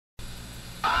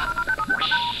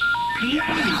Please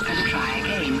hang up and try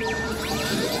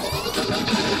again.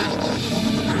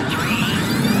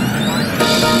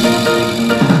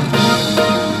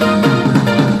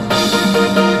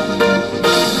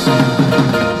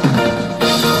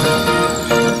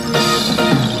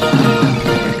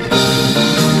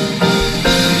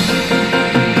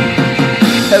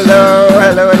 Hello,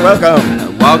 and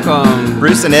welcome. Welcome.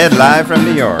 Bruce and Ed live from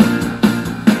New York.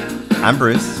 I'm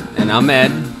Bruce. And I'm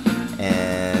Ed.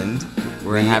 And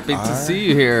we're happy to see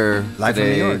you here live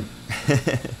today. from New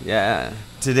York. Yeah.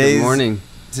 Good morning.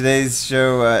 Today's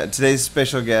show, today's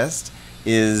special guest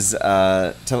is, give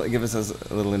us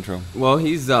a little intro. Well,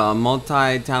 he's a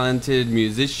multi-talented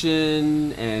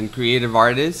musician and creative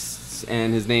artist,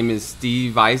 and his name is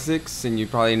Steve Isaacs, and you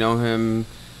probably know him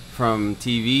from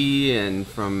TV and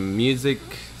from music,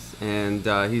 and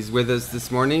he's with us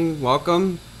this morning.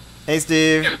 Welcome. Hey,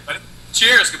 Steve. Hey, everybody.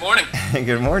 Cheers. Good morning.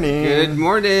 Good morning. Good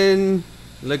morning.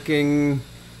 Looking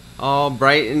all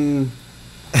bright and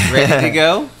ready to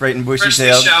go. Bright and Freshly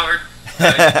bushy-tailed. showered.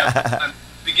 I'm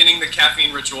beginning the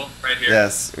caffeine ritual right here.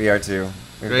 Yes, we are too.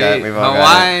 Great. We've all got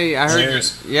Hawaii. it. I heard.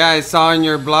 Cheers. Yeah, I saw on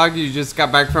your blog you just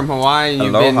got back from Hawaii, and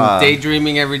you've Aloha. been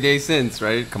daydreaming every day since,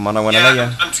 right? Come on, I want to Yeah, know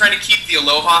you. I'm trying to keep the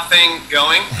aloha thing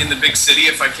going in the big city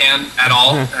if I can at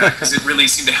all, because it really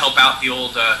seemed to help out the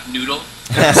old noodle.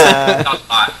 A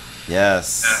lot.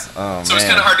 Yes. Oh, So it's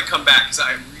man. kind of hard to come back because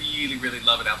I really, really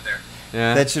love it out there.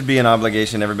 Yeah. That should be an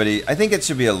obligation, everybody. I think it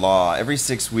should be a law. Every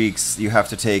 6 weeks, you have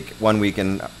to take 1 week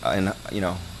in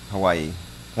Hawaii,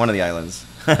 one of the islands.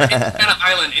 Any kind of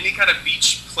island, any kind of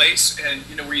beach place, and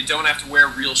where you don't have to wear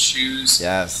real shoes.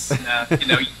 Yes. And,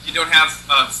 you don't have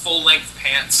full-length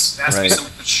pants. It has to be Right. some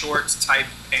short type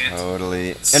pants.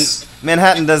 Totally. And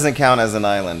Manhattan doesn't count as an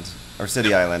island or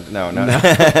city island. No.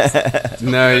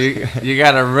 No, you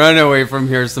gotta run away from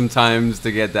here sometimes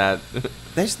to get that.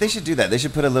 They should do that. They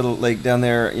should put a little, like, down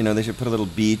there, they should put a little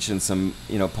beach and some,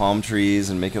 palm trees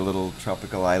and make a little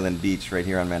tropical island beach right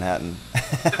here on Manhattan.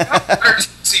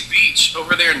 See beach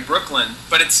over there in Brooklyn,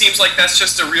 but it seems like that's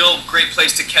just a real great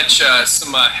place to catch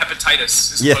some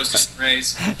hepatitis as Yeah. opposed to some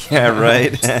rays. Yeah,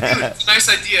 right. Dude, it's a nice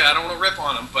idea. I don't want to rip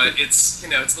on them, but it's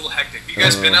it's a little hectic. You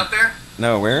guys been out there?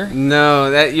 No, where? No,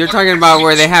 that you're talking about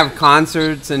where they have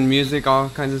concerts and music, all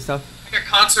kinds of stuff. They got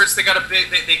concerts. They got a big.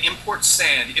 They import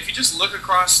sand. If you just look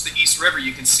across the East River,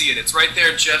 you can see it. It's right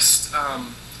there. Just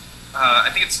I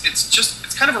think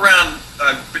it's kind of around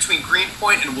between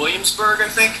Greenpoint and Williamsburg. I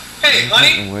think. Hey,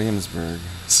 honey. Williamsburg.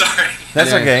 Sorry. That's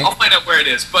Yeah. okay. I'll find out where it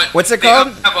is. But What's it they called?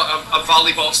 have a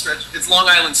volleyball stretch. It's Long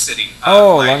Island City.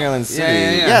 Oh, like- Long Island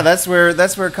City. Yeah. That's where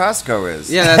Costco is.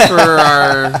 Yeah, that's where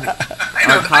our I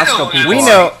know, Our Costco Long people Island We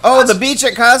City. know. Oh, the beach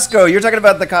at Costco. You're talking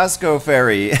about the Costco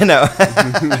ferry. No.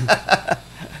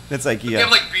 That's You IKEA.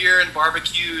 have like beer and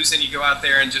barbecues, and you go out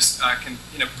there and just can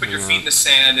put your feet in the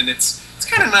sand, and it's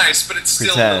kind of nice, but it's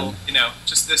still a little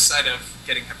just this side of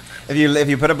getting hepatitis. If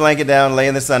you put a blanket down, lay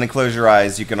in the sun, and close your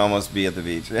eyes, you can almost be at the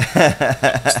beach.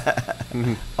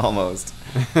 Almost.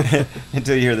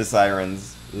 Until you hear the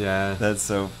sirens. yeah.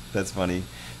 That's funny.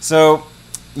 So,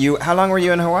 how long were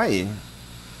you in Hawaii?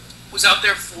 Was out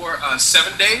there for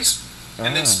 7 days,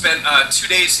 and then Oh. spent 2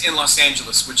 days in Los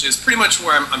Angeles, which is pretty much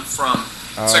where I'm from.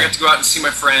 So Oh. I got to go out and see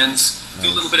my friends, do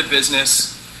a little bit of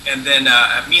business, and then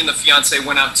me and the fiance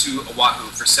went out to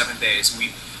Oahu for 7 days.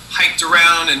 We hiked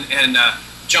around and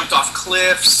jumped off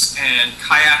cliffs and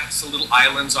kayaked to little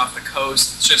islands off the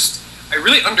coast. It's just, I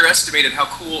really underestimated how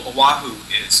cool Oahu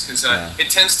is, because it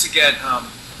tends to get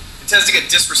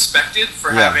disrespected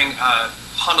for Yeah. having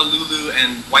Honolulu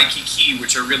and Waikiki,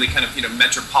 which are really kind of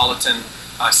metropolitan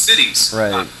cities.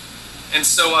 Right. And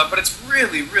so, but it's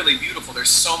really, really beautiful. There's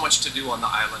so much to do on the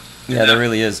island. Yeah, there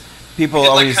really is. People We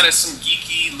did like always. kind of some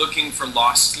geeky looking for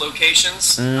lost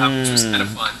locations, which was kind of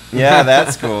fun. Yeah,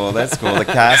 that's cool. That's cool. The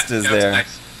cast Yeah, is it was there.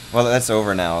 nice. Well, that's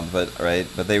over now, but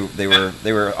they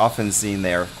were often seen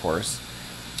there, of course.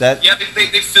 That Yeah,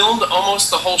 they filmed almost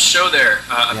the whole show there,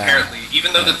 apparently.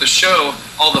 Even though that the show,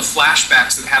 all the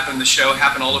flashbacks that happen in the show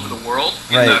happen all over the world.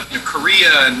 Right. In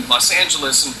Korea and Los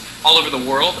Angeles and all over the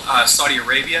world, Saudi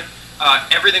Arabia.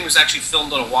 Everything was actually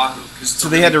filmed on Oahu. So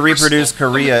they had to reproduce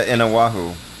Korea in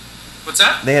Oahu. What's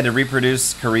that? They had to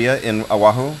reproduce Korea in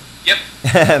Oahu. Yep.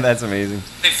 That's amazing.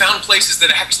 They found places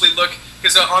that actually look,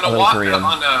 because on A little Oahu, Korean.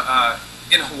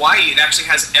 in Hawaii, it actually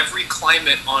has every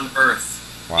climate on Earth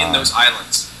in Wow. those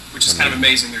islands, which is kind of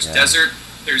amazing. There's Yeah. desert,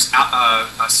 there's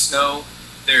snow,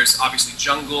 there's obviously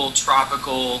jungle,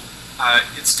 tropical.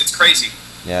 It's crazy.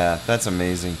 Yeah, that's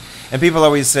amazing. And people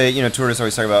always say, tourists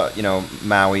always talk about,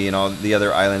 Maui and all the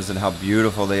other islands and how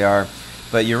beautiful they are.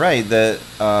 But you're right that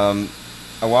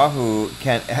Oahu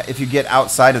can, if you get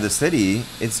outside of the city,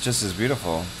 it's just as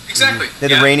beautiful. Exactly.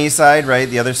 The rainy side, right?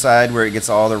 The other side where it gets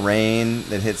all the rain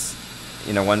that hits,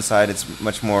 one side it's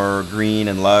much more green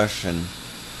and lush and.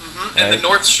 And the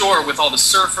North Shore with all the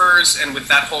surfers and with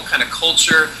that whole kind of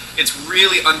culture, it's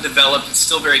really undeveloped. It's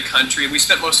still very country. We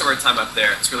spent most of our time up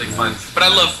there. It's really fun. But I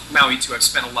love Maui too. I've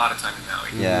spent a lot of time in Maui.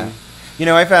 Yeah.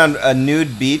 I found a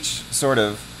nude beach, sort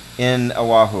of, in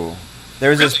Oahu.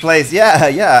 There was this place. Yeah.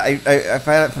 I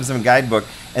found it from some guidebook.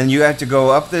 And you have to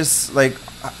go up this, like,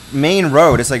 main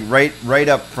road. It's like right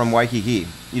up from Waikiki.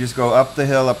 You just go up the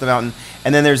hill, up the mountain.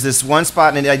 And then there's this one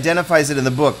spot, and it identifies it in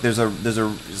the book. There's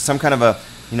some kind of a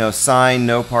sign,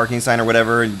 no parking sign or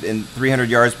whatever, and 300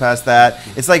 yards past that,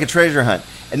 it's like a treasure hunt.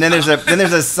 And then there's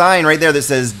a sign right there that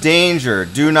says danger,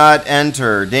 do not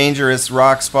enter, dangerous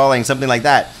rocks falling, something like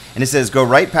that. And it says go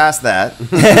right past that,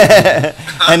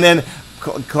 and then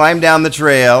climb down the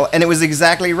trail. And it was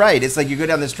exactly right. It's like you go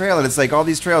down this trail, and it's like all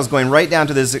these trails going right down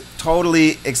to this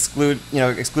totally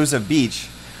exclusive beach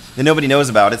that nobody knows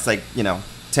about. It's like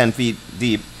 10 feet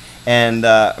deep, and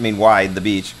wide, the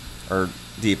beach, or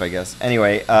deep, I guess.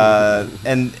 Anyway,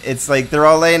 and it's like they're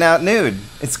all laying out nude.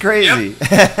 It's crazy.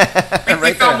 Yep.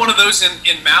 We found one of those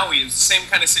in Maui. It's the same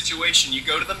kind of situation. You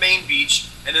go to the main beach,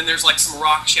 and then there's like some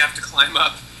rocks you have to climb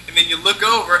up, and then you look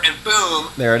over, and boom,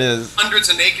 there it is. Hundreds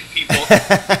of naked people.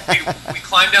 we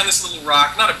climb down this little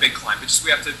rock. Not a big climb, but just we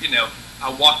have to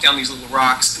walk down these little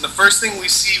rocks. And the first thing we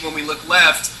see when we look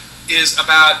left is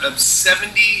about a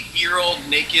 70-year-old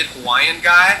naked Hawaiian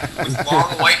guy with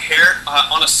long white hair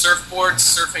on a surfboard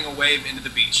surfing a wave into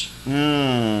the beach.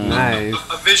 Nice.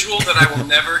 A visual that I will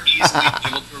never easily be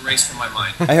able to erase from my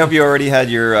mind. I hope you already had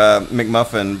your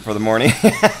McMuffin for the morning.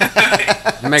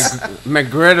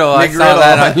 McGriddle, I saw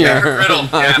that on your...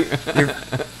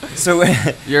 McGriddle, So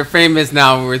you're famous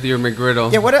now with your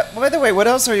McGriddle. Yeah, by the way, what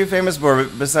else are you famous for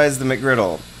besides the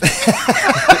McGriddle?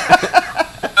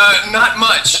 Not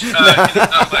much.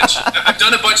 Not much. I've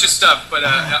done a bunch of stuff, but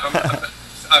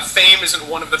fame isn't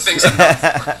one of the things I'm known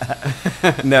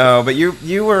for. No, but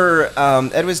you were.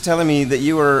 Ed was telling me that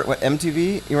you were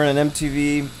MTV. You were an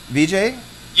MTV VJ.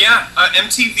 Yeah,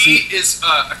 MTV is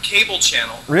a cable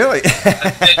channel. Really?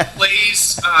 that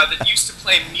plays. That used to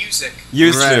play music.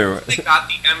 Used to. They got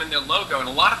the M in their logo, and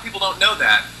a lot of people don't know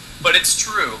that. But it's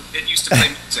true. It used to play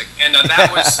music, and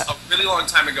that was a really long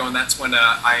time ago. And that's when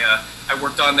I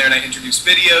worked on there, and I introduced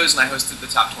videos, and I hosted the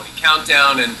Top 20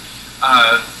 Countdown, and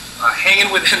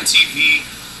hanging with MTV,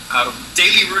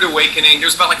 Daily Rude Awakening.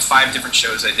 There's about like 5 different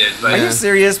shows I did. But are you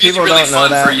serious? People really don't know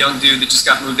that. Really fun for a young dude that just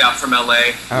got moved out from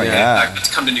LA. Oh yeah. And,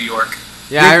 to come to New York.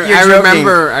 Yeah, You're I joking.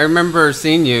 remember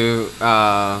seeing you.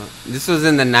 This was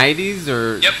in the 90s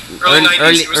or Yep, early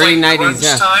 90s. It was early like 90s,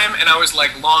 lunch time, and I was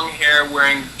like long hair,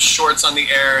 wearing shorts on the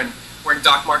air, and wearing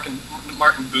Doc Martin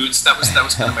boots. That was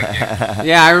kind of my gig.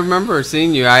 Yeah, I remember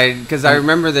seeing you. Because I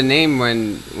remember the name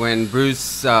when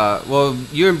Bruce.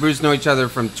 You and Bruce know each other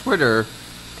from Twitter,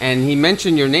 and he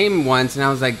mentioned your name once, and I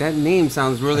was like, that name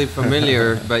sounds really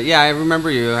familiar. But yeah, I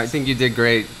remember you. I think you did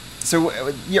great. So,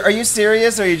 are you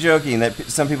serious or are you joking that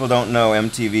some people don't know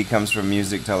MTV comes from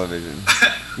music television?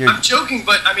 I'm joking,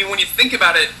 but I mean, when you think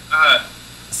about it,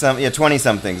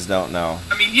 20-somethings don't know.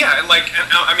 I mean, yeah, and like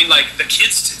the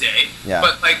kids today. Yeah.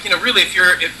 But like, really,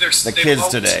 if there's the they've kids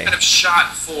always today kind of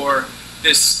shot for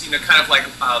this, kind of like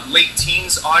late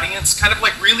teens audience, kind of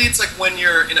like really, it's like when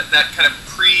you're in that kind of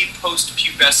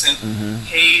post-pubescent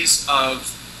haze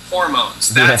of hormones.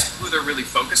 That's who they're really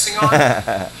focusing on.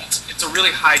 It's a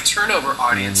really high turnover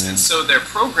audience, and so their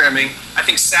programming, I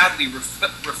think, sadly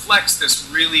reflects this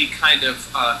really kind of.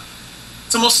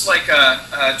 It's almost like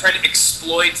trying to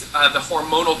exploit the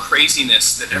hormonal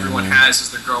craziness that everyone has as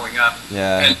they're growing up.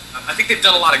 Yeah. And I think they've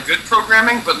done a lot of good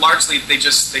programming, but largely they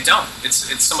don't.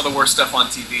 It's some of the worst stuff on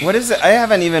TV. What is it? I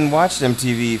haven't even watched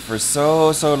MTV for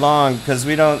so long because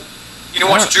we don't. You know,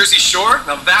 watch Jersey Shore?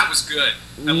 Now that was good.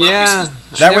 I love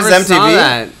that was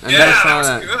MTV. That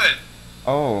was good.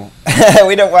 Oh,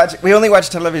 we only watch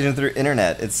television through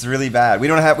internet. It's really bad.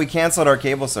 We canceled our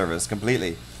cable service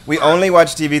completely. We only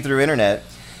watch TV through internet,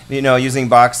 using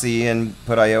Boxy and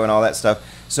Put.io and all that stuff.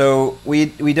 So we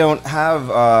don't have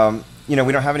we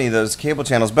don't have any of those cable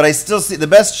channels. But I still see the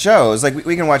best shows. Like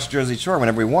we can watch Jersey Shore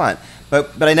whenever we want.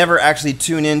 But I never actually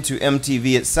tune into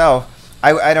MTV itself.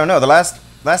 I don't know. The last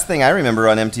thing I remember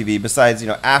on MTV, besides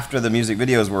after the music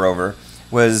videos were over,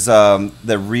 was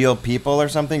the Real People or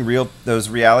something. Those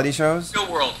reality shows.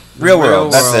 Real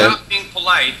World. That's it. Stop being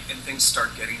polite and things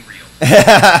start getting real.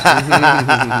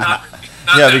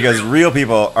 Not Yeah, that because real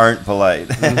people aren't polite.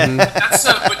 That's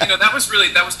but that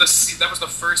was the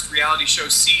first reality show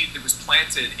seed that was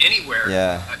planted anywhere.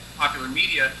 Yeah. Popular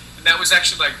media, and that was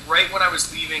actually like right when I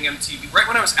was leaving MTV, right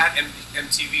when I was at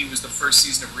MTV was the first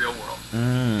season of Real World,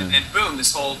 and boom,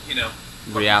 this whole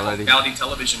Reality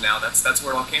television now. That's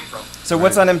where it all came from. So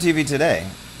what's on MTV today?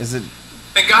 Is it?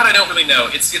 Thank God I don't really know.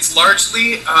 It's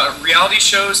largely reality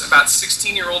shows about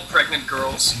 16-year-old pregnant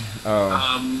girls,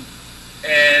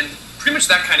 and pretty much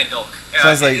that kind of ilk.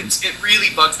 Sounds like it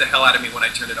really bugs the hell out of me when I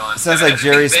turn it on. Sounds And like I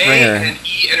Jerry think Springer. They and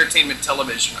E Entertainment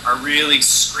Television are really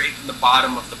scraping the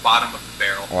bottom of the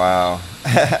barrel. Wow.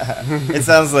 It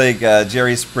sounds like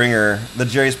Jerry Springer, the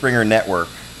Jerry Springer Network.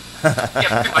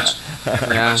 Yeah, pretty much.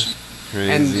 Pretty Yeah. much.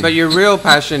 Crazy. but your real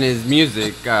passion is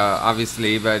music,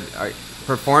 obviously, but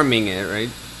performing it, right?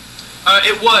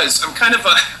 It was. I'm kind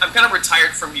of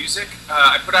retired from music.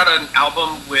 I put out an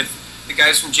album with the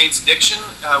guys from Jane's Addiction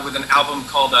with an album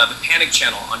called The Panic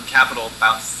Channel on Capitol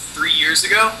about 3 years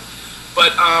ago.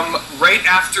 But right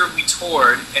after we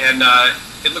toured, and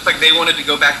it looked like they wanted to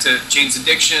go back to Jane's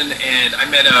Addiction, and I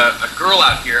met a girl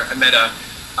out here. I met a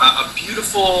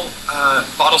beautiful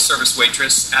bottle service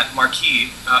waitress at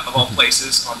Marquee, of all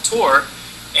places, on tour.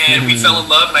 And we fell in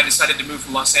love, and I decided to move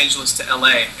from Los Angeles to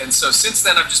LA. And so since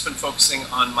then, I've just been focusing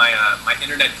on my my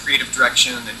internet creative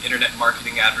direction and internet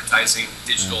marketing, advertising,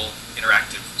 digital,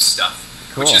 interactive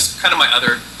stuff, Cool. which is kind of my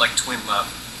other like twin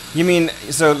love. You mean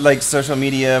so like social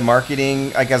media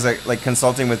marketing? I guess like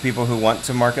consulting with people who want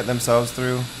to market themselves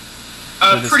through.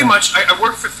 Pretty much. I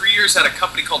worked for 3 years at a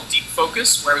company called Deep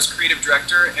Focus, where I was creative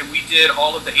director, and we did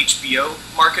all of the HBO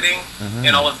marketing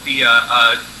and all of the.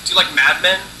 Do you like Mad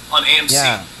Men on AMC?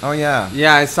 Yeah. Oh yeah.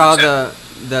 Yeah, I saw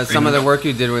Exactly. the some of the work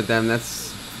you did with them.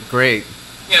 That's great.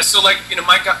 Yeah, so like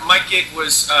my gig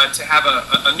was to have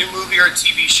a new movie or a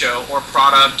TV show or a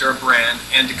product or a brand,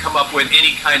 and to come up with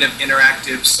any kind of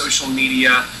interactive social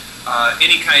media,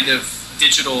 any kind of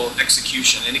digital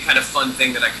execution, any kind of fun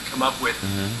thing that I could come up with.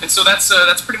 And so that's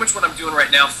pretty much what I'm doing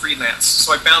right now, freelance.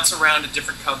 So I bounce around to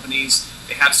different companies.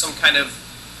 They have some kind of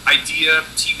idea,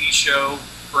 TV show,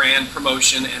 brand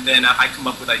promotion, and then I come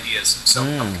up with ideas. So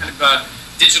I'm kind of a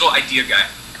digital idea guy.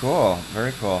 Cool.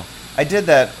 Very cool. I did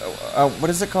that. What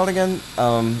is it called again?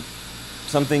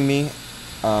 Something Me.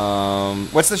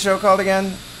 What's the show called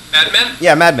again? Mad Men?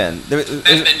 Yeah, Mad Men. Mad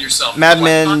Men yourself. Mad Like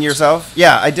Men Hunt? yourself.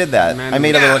 Yeah, I did that. Mad I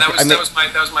made Men. a Yeah, little. that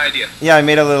was my idea. Yeah, I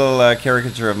made a little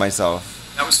caricature of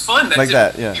myself. That was fun. That Like did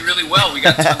that, yeah. really well. We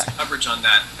got tons of coverage on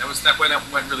that. That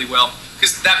went really well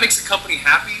because that makes a company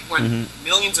happy when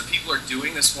millions of people are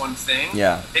doing this one thing.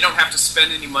 Yeah. They don't have to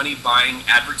spend any money buying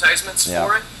advertisements Yeah.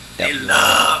 for it. Yep. They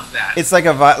love that. It's like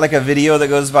a video that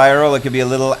goes viral. It could be a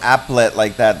little applet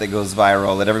like that goes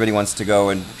viral that everybody wants to go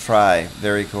and try.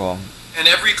 Very cool. And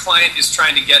every client is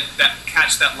trying to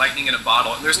catch that lightning in a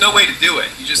bottle. And there's no way to do it.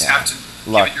 You just Yeah. have to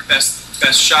Luck. give it your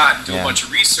best shot and do Yeah. a bunch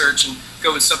of research and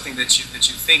go with something that you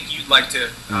think you'd like to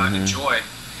enjoy.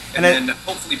 And And, then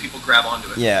hopefully people grab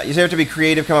onto it. Yeah, you have to be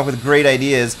creative, come up with great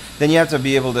ideas. Then you have to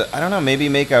be able to, I don't know, maybe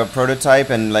make a prototype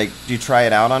and like, do you try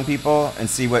it out on people and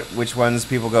see which ones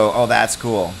people go, oh, that's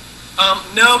cool.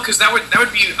 No, because that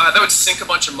would sink a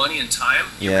bunch of money and time.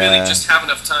 You Yeah. really just have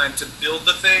enough time to build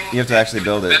the thing. You have to actually give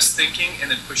build your it. Best thinking, and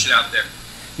then push it out there.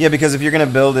 Yeah, because if you're going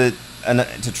to build it and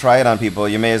to try it on people,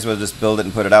 you may as well just build it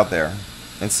and put it out there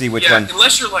and see which Yeah, one.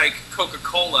 unless you're like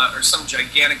Coca-Cola or some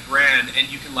gigantic brand, and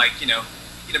you can like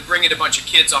bring in a bunch of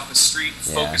kids off the street,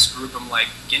 focus group them like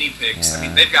guinea pigs. I Yeah.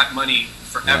 mean, they've got money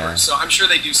forever, Yeah. so I'm sure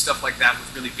they do stuff like that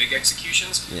with really big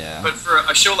executions. Yeah. But for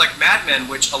a show like Mad Men,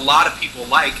 which a lot of people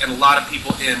like, and a lot of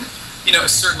people in a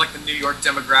certain like the New York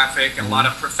demographic, and a lot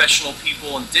of professional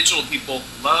people and digital people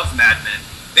love Mad Men.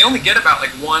 They only get about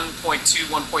like 1.2,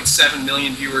 1.7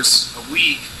 million viewers a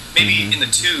week, maybe in the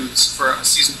twos for a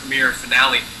season premiere or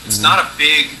finale. It's not a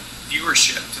big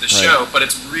viewership to the show, but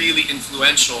it's really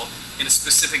influential in a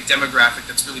specific demographic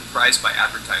that's really prized by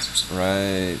advertisers.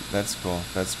 Right, that's cool,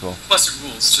 that's cool. Plus it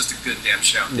rules. It's just a good damn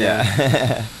show.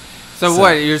 Yeah. So, So-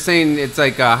 what you're saying? It's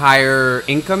like a higher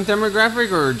income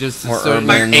demographic, or just More a certain urban.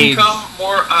 Higher age? income,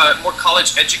 more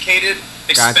college educated.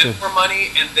 They Gotcha. spend more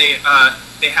money, and they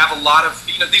have a lot of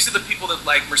these are the people that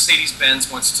like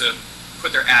Mercedes-Benz wants to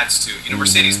put their ads to.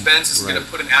 Mercedes-Benz is going to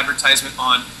put an advertisement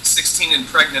on 16 and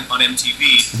pregnant on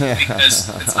MTV because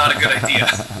it's not a good idea.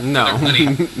 No. Their money.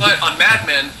 But on Mad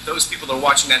Men, those people that are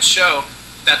watching that show,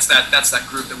 that's that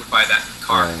group that would buy that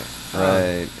car.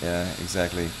 Right, yeah,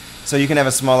 exactly. So you can have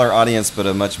a smaller audience, but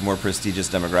a much more prestigious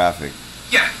demographic.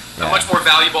 Yeah, Yeah. a much more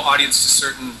valuable audience to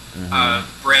certain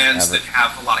brands Adver- that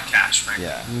have a lot of cash, frankly.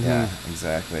 Yeah, yeah,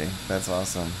 exactly. That's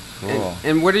awesome. Cool.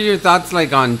 And what are your thoughts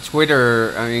like on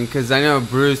Twitter? I mean, because I know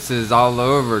Bruce is all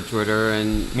over Twitter,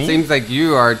 and Me? seems like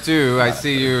you are too. I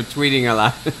see you tweeting a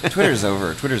lot. Twitter's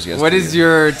over. Twitter's yesterday. What is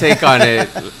your take on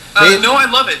it? No, I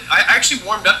love it. I actually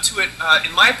warmed up to it,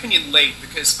 in my opinion, late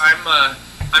because I'm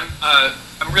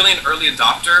really an early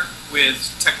adopter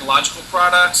with technological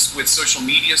products, with social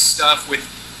media stuff, with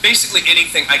basically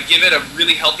anything. I give it a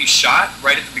really healthy shot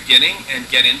right at the beginning and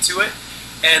get into it.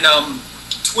 And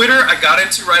Twitter, I got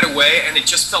into right away, and it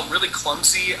just felt really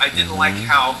clumsy. I didn't like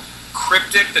how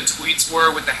cryptic the tweets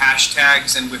were with the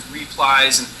hashtags and with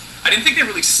replies, and I didn't think they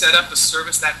really set up the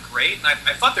service that great. And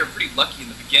I thought they were pretty lucky in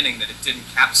the beginning that it didn't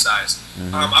capsize.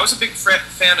 I was a big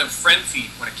fan of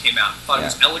FriendFeed when it came out. Thought it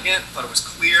was elegant, thought it was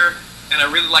clear, and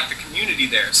I really liked the community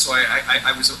there. So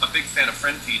I was a big fan of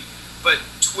FriendFeed. But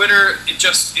Twitter, it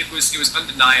was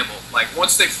undeniable. Like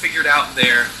once they figured out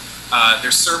their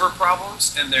server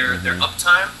problems and their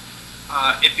uptime,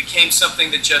 it became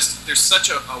something that just there's such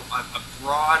a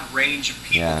broad range of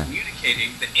people communicating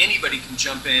that anybody can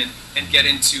jump in and get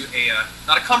into a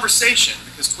not a conversation,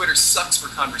 because Twitter sucks for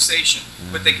conversation,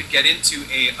 but they could get into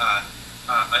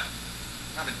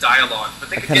not a dialogue, but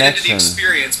they could get into the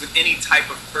experience with any type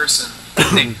of person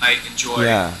that they might enjoy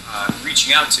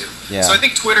reaching out to. So I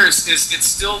think Twitter is it's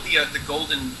still the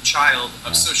golden child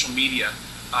of social media.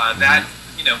 That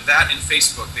and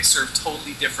Facebook, they serve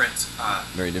totally different,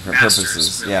 very different masters,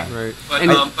 purposes. Really. Yeah, Right. But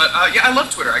yeah, I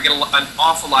love Twitter. I get an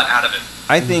awful lot out of it.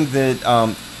 I think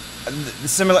that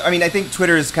similar. I mean, I think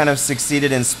Twitter has kind of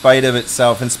succeeded in spite of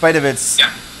itself, in spite of its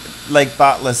like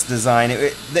thoughtless design.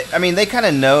 They kind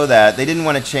of know that they didn't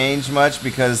want to change much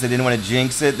because they didn't want to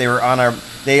jinx it. They are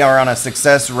on a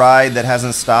success ride that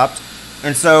hasn't stopped.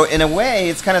 And so, in a way,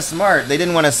 it's kind of smart. They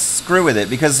didn't want to screw with it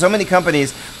because so many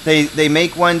companies, they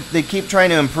make one, they keep trying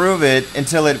to improve it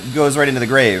until it goes right into the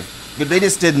grave. But they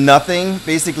just did nothing,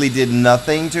 basically did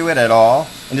nothing to it at all,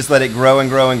 and just let it grow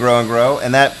and grow and grow and grow.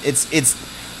 And that it's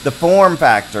the form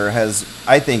factor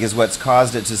I think, is what's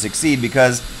caused it to succeed,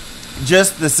 because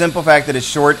just the simple fact that it's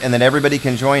short and that everybody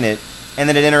can join it, and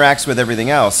that it interacts with everything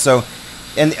else. So,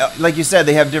 and like you said,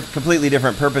 they have completely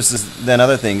different purposes than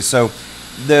other things. So.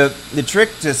 The trick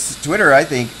to Twitter, I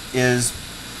think, is,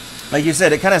 like you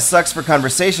said, it kind of sucks for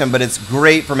conversation, but it's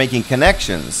great for making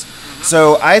connections.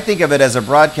 So I think of it as a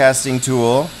broadcasting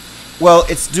tool. Well,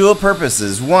 it's dual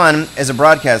purposes. One, as a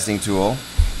broadcasting tool,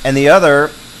 and the other,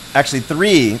 actually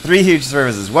three huge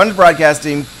services. One is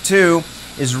broadcasting. Two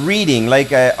is reading,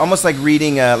 almost like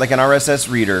reading like an RSS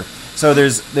reader. So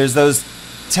there's those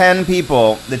 10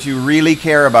 people that you really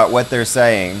care about what they're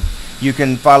saying. You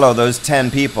can follow those 10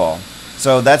 people.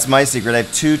 So that's my secret. I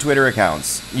have 2 Twitter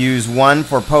accounts. Use one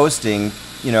for posting,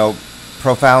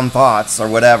 profound thoughts or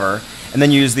whatever, and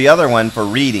then use the other one for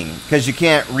reading, because you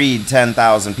can't read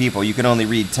 10,000 people. You can only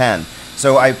read 10.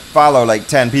 So I follow like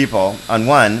 10 people on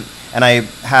one, and I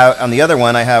have on the other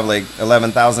one I have like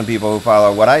 11,000 people who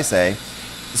follow what I say.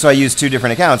 So I use 2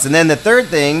 different accounts. And then the third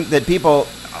thing that people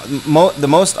the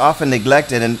most often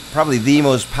neglected, and probably the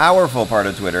most powerful part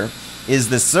of Twitter, is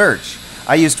the search.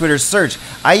 I use Twitter search.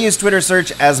 I use Twitter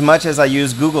search as much as I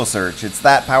use Google search. It's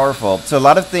that powerful. So a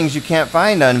lot of things you can't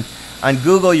find on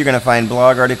Google, you're going to find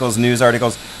blog articles, news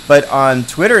articles. But on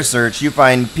Twitter search, you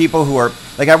find people who are,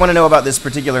 like, I want to know about this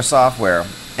particular software,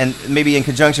 and maybe in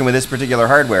conjunction with this particular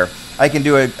hardware. I can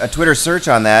do a Twitter search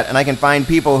on that, and I can find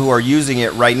people who are using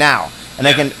it right now. And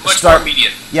I can much more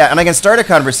immediate. Yeah, and I can start a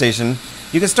conversation.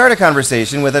 You can start a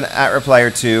conversation with an @reply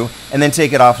or 2, and then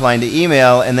take it offline to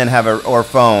email, and then have or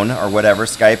phone or whatever,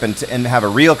 Skype, and have a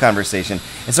real conversation.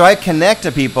 And so I connect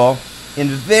to people in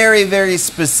very, very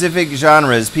specific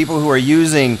genres, people who are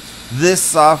using this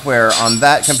software on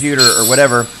that computer or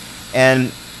whatever,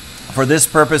 and for this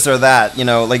purpose or that,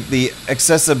 like the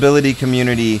accessibility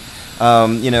community,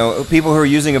 people who are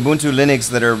using Ubuntu Linux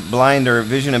that are blind or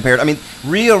vision impaired. I mean,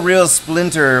 real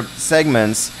splinter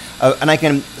segments. And I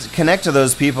can connect to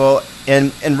those people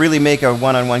and really make a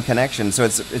one-on-one connection. So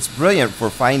it's brilliant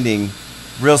for finding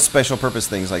real special purpose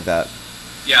things like that.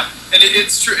 Yeah, and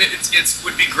it's true. It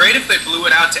would be great if they blew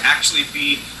it out to actually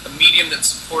be a medium that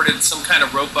supported some kind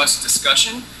of robust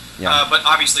discussion. Yeah. But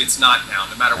obviously it's not now,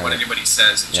 no matter what anybody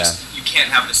says. It's just, you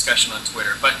can't have a discussion on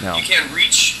Twitter. But you can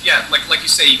reach, like you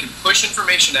say, you can push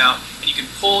information out, and you can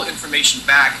pull information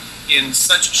back in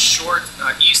such short,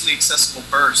 easily accessible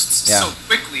bursts so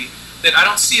quickly that I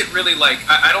don't see it really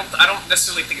I don't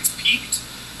necessarily think it's peaked.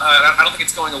 I don't think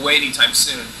it's going away anytime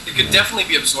soon. It could definitely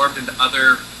be absorbed into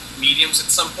other mediums at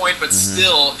some point, but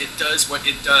still it does what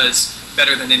it does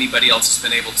better than anybody else has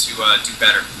been able to do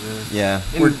better. Yeah.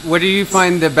 And what do you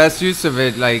find the best use of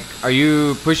it? Like, are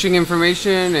you pushing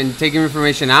information and taking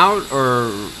information out,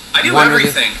 or I do one or the-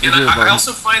 everything, you and do it I both?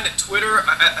 also find that Twitter.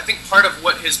 I think part of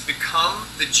what has become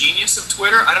the genius of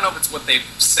Twitter. I don't know if it's what they've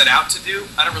set out to do.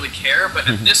 I don't really care, but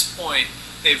at this point,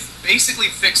 they've basically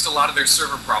fixed a lot of their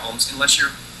server problems. Unless you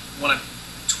want to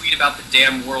tweet about the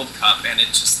damn World Cup and it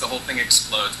just the whole thing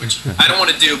explodes, which I don't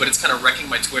want to do, but it's kind of wrecking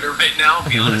my Twitter right now. I'll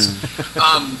be honest.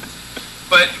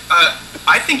 But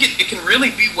I think it can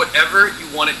really be whatever you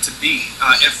want it to be.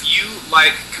 If you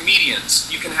like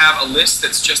comedians, you can have a list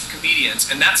that's just comedians,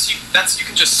 and you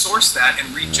can just source that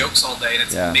and read jokes all day, and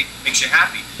it makes you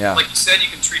happy. Yeah. Like you said, you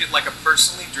can treat it like a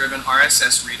personally driven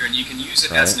RSS reader, and you can use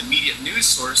it as an immediate news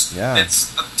source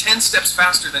that's 10 steps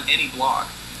faster than any blog.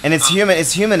 And it's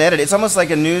human edited. It's almost like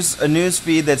a news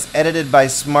feed that's edited by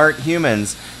smart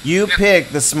humans. You pick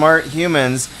the smart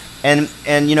humans, and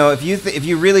you know, if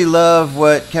you really love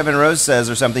what Kevin Rose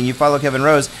says or something, you follow Kevin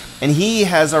Rose, and he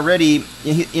has already,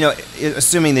 you know,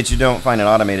 assuming that you don't find an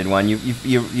automated one,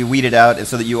 you weed it out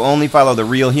so that you only follow the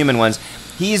real human ones.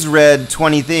 He's read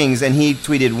 20 things and he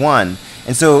tweeted one,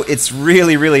 and so it's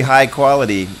really, really high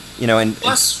quality, you know. And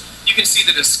plus, you can see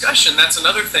the discussion. That's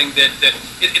another thing that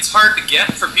it's hard to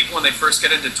get for people when they first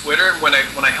get into Twitter. When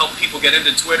I help people get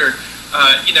into Twitter,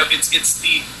 you know, it's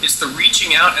the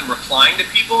reaching out and replying to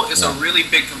people is a really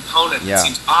big component. It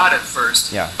seems odd at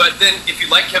first, but then if you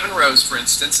like Kevin Rose, for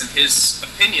instance, and his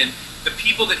opinion, the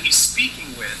people that he's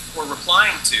speaking with or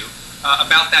replying to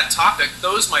about that topic,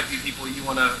 those might be people you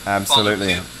want to follow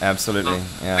too. Absolutely.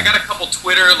 I got a couple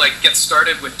Twitter, like get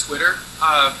started with Twitter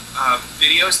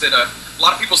videos that a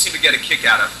lot of people seem to get a kick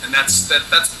out of, and that's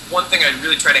one thing I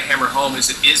really try to hammer home is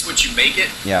it is what you make it.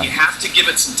 Yeah. You have to give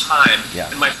it some time.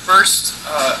 Yeah. And my first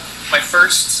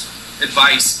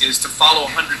advice is to follow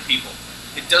 100 people.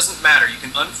 It doesn't matter. You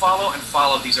can unfollow and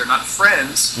follow. These are not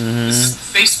friends. This is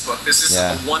Facebook. This is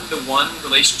a one-to-one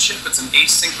relationship. It's an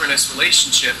asynchronous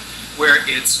relationship where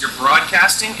you're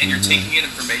broadcasting and you're taking in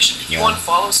information. If you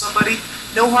unfollow somebody,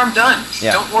 no harm done.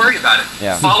 Don't worry about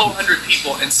it. Follow 100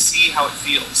 people and see how it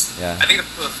feels. I think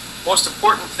the most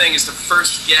important thing is to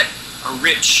first get a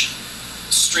rich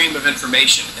stream of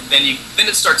information, and then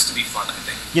it starts to be fun, I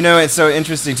think. You know, it's so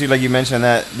interesting too, like you mentioned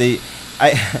that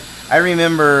I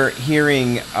remember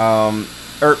hearing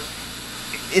or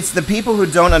it's the people who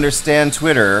don't understand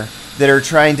Twitter that are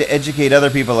trying to educate other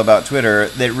people about Twitter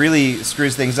that really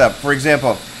screws things up. For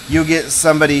example, you get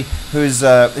somebody who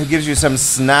gives you some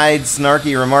snide,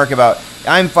 snarky remark about,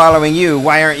 I'm following you,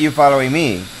 why aren't you following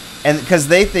me? And because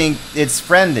they think it's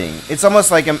friending. It's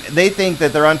almost like they think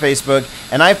that they're on Facebook,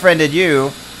 and I friended you,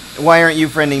 why aren't you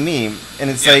friending me? And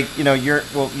it's like, you know, you're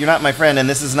not my friend, and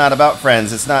this is not about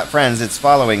friends. It's not friends, it's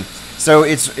following. So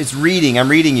it's reading. I'm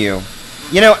reading you.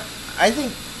 You know, I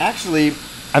think, actually,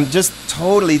 I'm just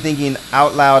totally thinking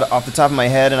out loud off the top of my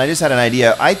head, and I just had an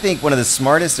idea. I think one of the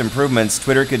smartest improvements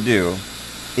Twitter could do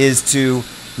is to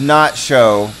not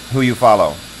show who you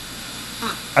follow.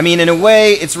 I mean, in a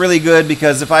way, it's really good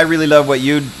because if I really love what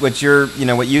you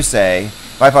say,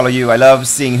 if I follow you, I love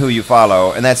seeing who you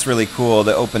follow, and that's really cool,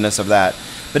 the openness of that.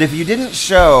 But if you didn't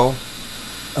show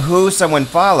who someone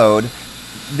followed,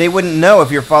 they wouldn't know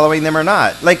if you're following them or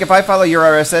not. Like, if I follow your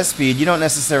RSS feed, you don't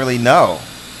necessarily know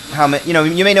how many. You know,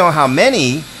 you may know how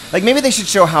many. Like, maybe they should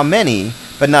show how many,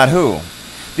 but not who,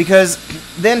 because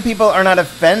then people are not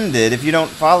offended if you don't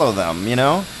follow them. You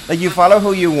know, like, you follow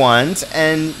who you want,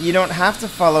 and you don't have to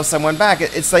follow someone back.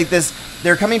 It's like this.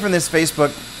 They're coming from this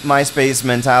Facebook, MySpace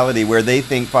mentality where they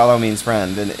think follow means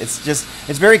friend, and it's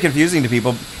very confusing to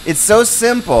people. It's so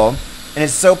simple and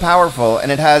it's so powerful,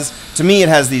 and it has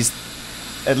these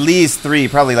at least 3,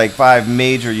 probably like 5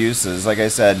 major uses. Like I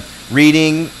said,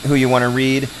 reading who you want to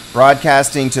read,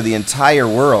 broadcasting to the entire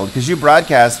world, because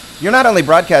you're not only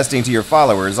broadcasting to your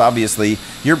followers, obviously,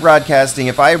 you're broadcasting.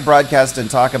 If I broadcast and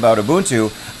talk about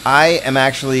Ubuntu, I am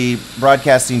actually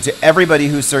broadcasting to everybody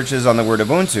who searches on the word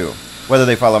Ubuntu, whether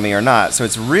they follow me or not. So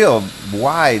it's real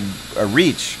wide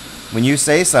reach. When you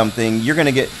say something, you're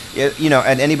going to get, you know,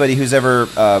 and anybody who's ever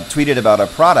tweeted about a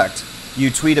product, you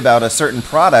tweet about a certain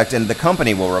product and the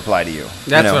company will reply to you.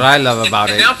 That's what I love about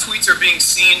it. And now tweets are being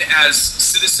seen as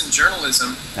citizen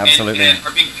journalism. Absolutely. And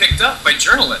are being picked up by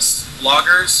journalists,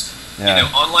 bloggers, you know,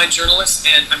 online journalists,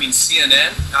 and I mean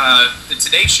CNN, the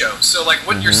Today Show. So like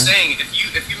what you're saying,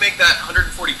 if you make that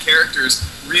 140 characters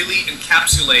really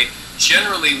encapsulate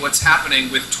generally what's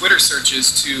happening with Twitter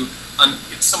searches to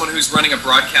someone who's running a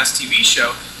broadcast TV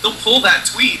show, they'll pull that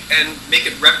tweet and make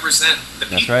it represent the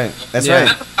people. That's right. That's Yeah. right.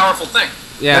 That's a powerful thing.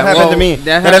 Yeah, that happened to me.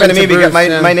 That happened to me because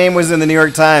Bruce, my name was in the New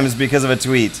York Times because of a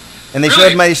tweet. And they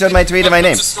Really? showed my tweet and my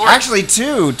name. What's the story? Actually,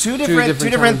 two different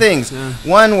times, things. yeah.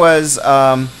 One was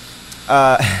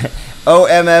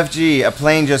OMFG, a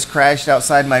plane just crashed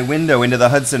outside my window into the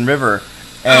Hudson River.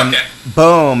 And Okay.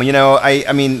 boom, you know,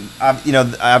 I mean, you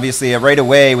know, obviously right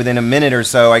away, within a minute or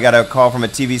so, I got a call from a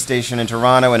TV station in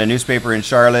Toronto and a newspaper in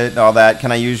Charlotte and all that.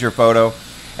 Can I use your photo?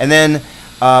 And then,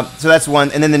 so that's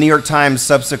one. And then the New York Times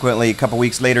subsequently, a couple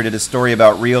weeks later, did a story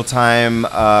about real-time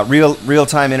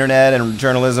internet and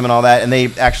journalism and all that. And they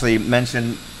actually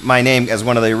mentioned my name as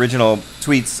one of the original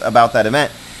tweets about that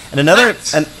event. And another,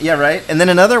 Nice. and yeah, right. And then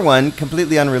another one,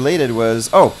 completely unrelated, was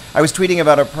I was tweeting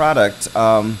about a product.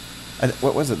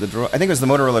 What was it? The Droid? I think it was the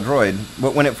Motorola Droid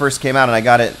when it first came out, and I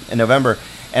got it in November.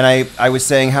 And I was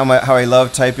saying how I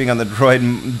love typing on the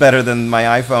Droid better than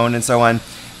my iPhone and so on.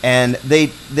 And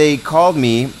they called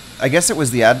me. I guess it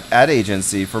was the ad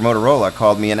agency for Motorola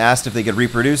called me and asked if they could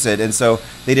reproduce it. And so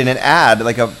they did an ad,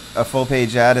 like a full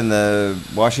page ad in the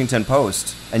Washington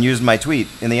Post, and used my tweet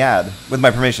in the ad with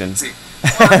my permission. See.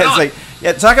 It's like,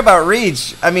 yeah, talk about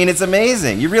reach. I mean, it's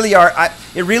amazing. You really are.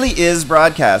 It really is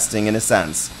broadcasting in a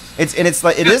sense. It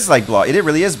is like blog. It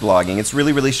really is blogging. It's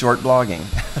really, really short blogging.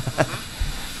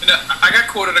 And, I got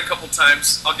quoted a couple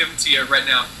times. I'll give them to you right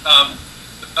now.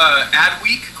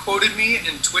 Adweek quoted me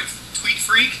in Tweet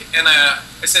Freak, and I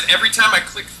said every time I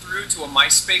click through to a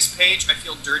MySpace page, I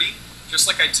feel dirty, just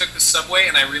like I took the subway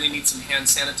and I really need some hand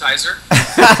sanitizer.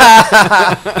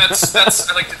 I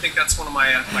like to think that's one of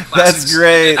my classics. That's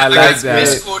great. I I like got that.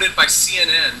 misquoted by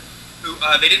CNN, who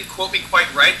they didn't quote me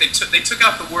quite right. They took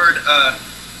out the word.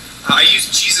 I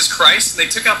used Jesus Christ, and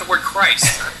they took out the word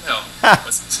Christ. No.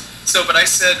 So, but I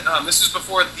said, this was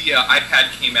before the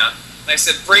iPad came out, and I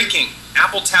said, breaking,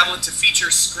 Apple tablet to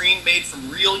feature screen made from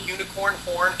real unicorn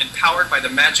horn and powered by the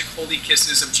magic holy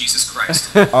kisses of Jesus Christ.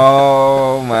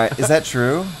 Oh my! Is that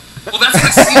true? Well, that's what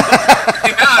it seemed like. It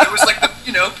came out. It was like,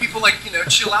 people like,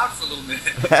 chill out for a little minute.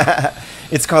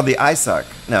 It's called the I Suck.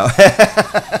 No.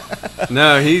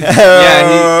 No, he's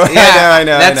Oh, I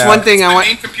know. That's one thing It's I my want.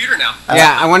 main computer now.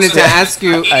 Yeah, I wanted to ask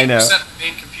you. I know. 80%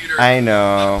 main computer. I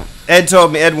know. Ed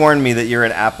warned me that you're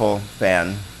an Apple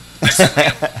fan.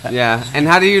 Yeah, and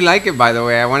how do you like it? By the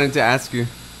way, I wanted to ask you.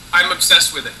 I'm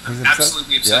obsessed with it. I'm He's obsessed?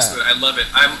 absolutely obsessed Yeah. with it. I love it.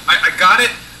 I got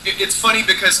it. It's funny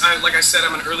because, like I said,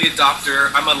 I'm an early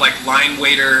adopter. I'm a line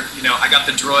waiter. I got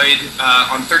the Droid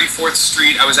on 34th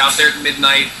Street. I was out there at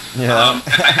midnight. Yeah.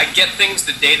 I get things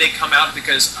the day they come out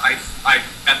because I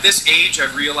at this age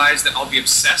I've realized that I'll be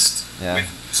obsessed Yeah. with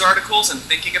news articles and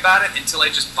thinking about it until I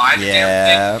just buy the Yeah.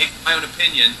 damn thing, make my own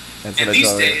opinion. That's And what I these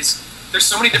told you. days, there's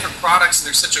so many different products and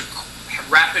there's such a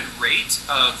rapid rate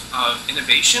of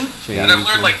innovation that I've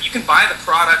learned, like, you can buy the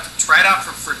product, try it out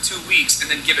for 2 weeks, and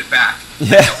then give it back.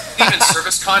 Yeah. Even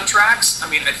service contracts, I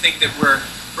mean, I think that we're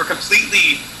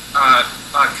completely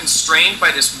constrained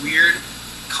by this weird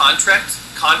contract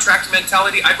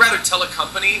mentality. I'd rather tell a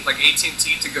company like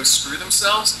AT&T to go screw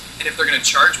themselves, and if they're going to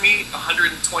charge me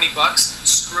 $120,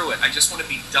 screw it. I just want to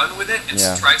be done with it and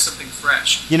Yeah. try something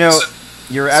fresh.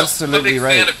 You're I'm a absolutely big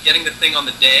right. fan of getting the thing on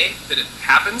the day that it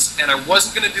happens, and I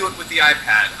wasn't going to do it with the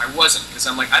iPad. I wasn't, because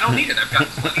I'm like, I don't need it. I've got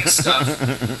plenty of stuff.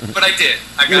 But I did.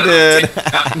 I got did. it on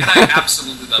tape, and I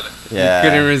absolutely love it. Yeah.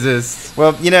 Couldn't resist.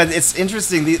 Well, it's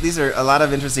interesting. These are a lot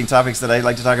of interesting topics that I'd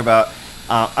like to talk about.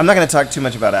 I'm not going to talk too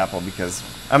much about Apple because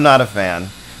I'm not a fan.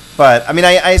 But, I mean,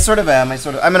 I sort of am.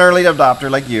 I'm an early adopter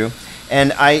like you.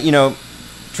 And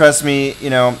trust me,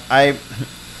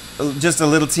 just a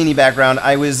little teeny background.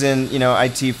 I was in,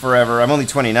 IT forever. I'm only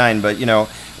 29, but,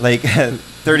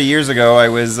 30 years ago, I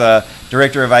was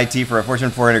director of IT for a Fortune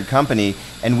 400 company.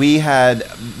 And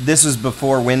this was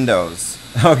before Windows.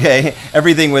 Okay,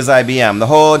 everything was IBM. The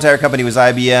whole entire company was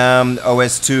IBM,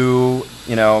 OS2,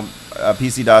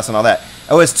 PC DOS and all that.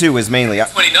 OS2 was mainly.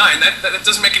 29. That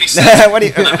doesn't make any sense. What do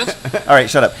you? All right,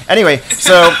 shut up. Anyway,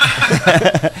 so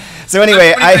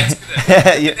anyway,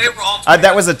 They were all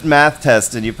that was a math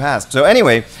test and you passed. So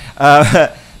anyway,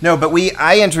 no, but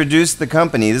I introduced the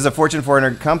company. This is a Fortune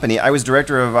 400 company. I was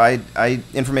director of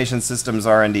information systems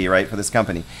R&D, right, for this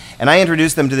company, and I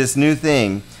introduced them to this new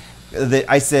thing.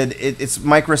 I said it's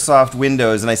Microsoft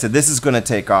Windows, and I said this is going to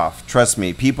take off. Trust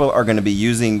me, people are going to be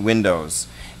using Windows,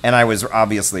 and I was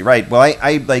obviously right. Well,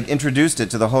 I introduced it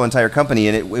to the whole entire company,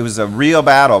 and it was a real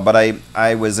battle. But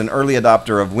I was an early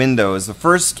adopter of Windows,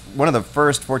 one of the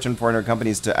first Fortune 400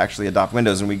 companies to actually adopt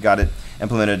Windows, and we got it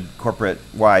implemented corporate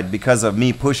wide because of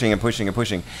me pushing and pushing and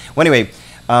pushing. Well, anyway.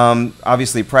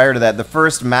 Obviously, prior to that, the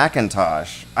first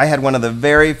Macintosh, I had one of the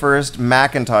very first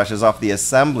Macintoshes off the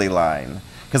assembly line.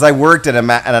 Because I worked at an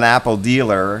Apple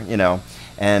dealer,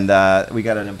 and we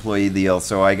got an employee deal.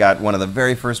 So I got one of the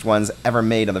very first ones ever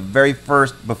made, of the very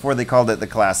first, before they called it the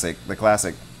Classic.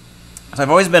 So I've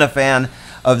always been a fan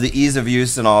of the ease of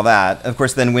use and all that. Of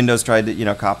course, then Windows tried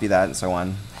to copy that and so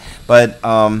on. But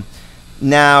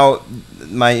now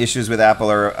my issues with Apple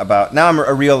are about, now I'm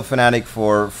a real fanatic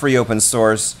for free open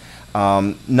source,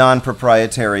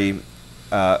 non-proprietary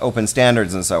open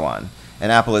standards and so on.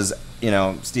 And Apple is,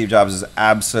 Steve Jobs is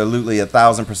absolutely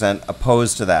 1,000%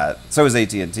 opposed to that. So is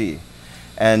AT&T.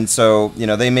 And so,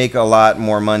 they make a lot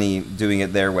more money doing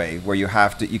it their way, where you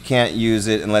can't use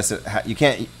it unless you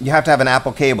have to have an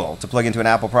Apple cable to plug into an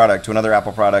Apple product to another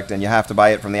Apple product, and you have to buy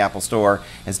it from the Apple store.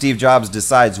 And Steve Jobs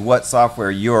decides what software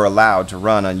you're allowed to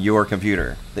run on your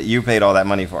computer that you paid all that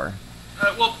money for.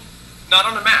 Well, not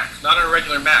on a Mac, not on a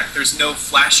regular Mac. There's no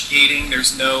flash gating.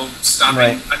 There's no stopping.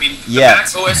 Right. I mean, the Mac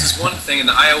OS is one thing, and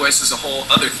the iOS is a whole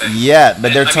other thing. Yeah,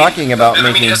 but they're talking about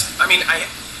making.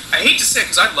 I hate to say it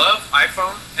because I love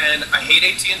iPhone and I hate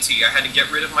AT&T. I had to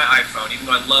get rid of my iPhone, even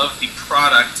though I love the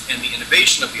product and the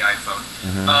innovation of the iPhone.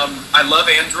 Mm-hmm. I love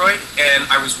Android, and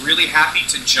I was really happy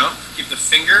to give the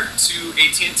finger to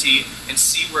AT&T and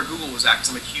see where Google was at,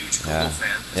 because I'm a huge Google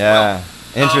fan as well.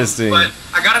 Interesting. But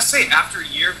I gotta say, after a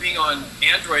year being on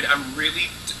Android, I'm really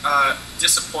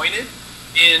disappointed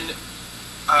in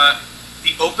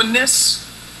the openness.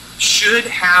 Should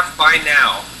have by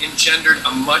now engendered a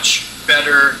much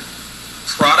better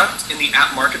product in the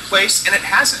app marketplace, and it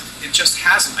hasn't. It just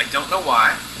hasn't. I don't know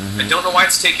why. I don't know why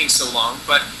it's taking so long,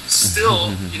 but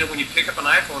still, when you pick up an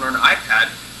iPhone or an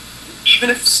iPad, even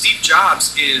if Steve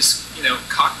Jobs is,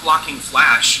 cock-blocking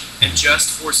Flash and just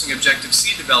forcing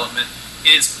Objective-C development,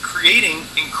 is creating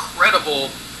incredible,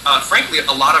 frankly,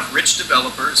 a lot of rich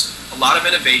developers, a lot of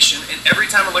innovation, and every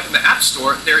time I look in the App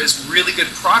Store, there is really good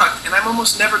product, and I'm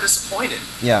almost never disappointed.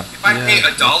 Yeah. If I pay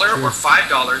 $1 or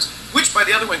 $5, which, by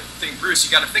the other thing, Bruce, you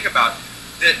got to think about,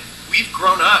 that we've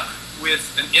grown up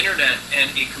with an internet and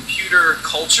a computer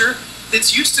culture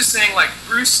that's used to saying, like,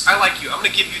 Bruce, I like you. I'm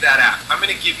going to give you that app. I'm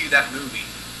going to give you that movie.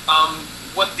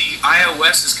 What the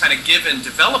iOS has kind of given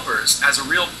developers as a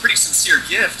real, pretty sincere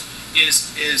gift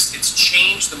is it's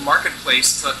changed the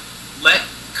marketplace to let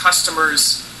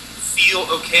customers feel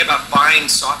okay about buying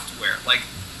software. Like,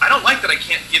 I don't like that I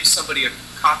can't give somebody a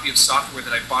copy of software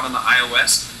that I bought on the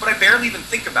iOS, but I barely even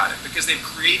think about it because they've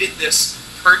created this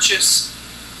purchase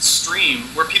stream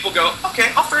where people go,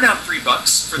 okay, I'll throw down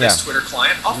 $3 for this Twitter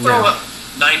client. I'll throw up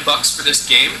 $9 for this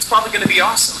game. It's probably going to be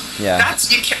awesome. Yeah.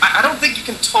 I don't think you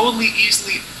can totally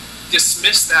easily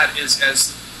dismiss that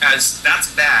as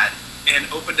that's bad and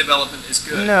open development is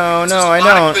good. No, I don't. A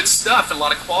lot of good stuff and a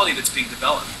lot of quality that's being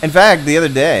developed. In fact, the other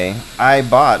day, I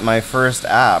bought my first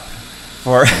app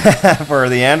for for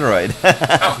the Android.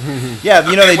 Yeah,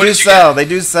 they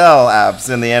do sell apps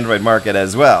in the Android market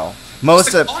as well.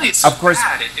 Most of course.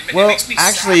 It makes me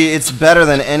actually, sad. it's better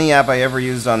than any app I ever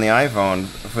used on the iPhone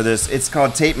for this. It's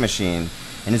called Tape Machine,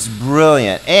 and it's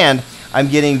brilliant. And I'm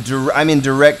in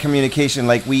direct communication.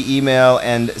 Like, we email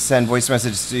and send voice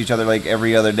messages to each other like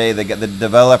every other day. They get the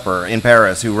developer in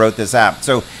Paris who wrote this app,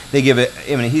 so they give it.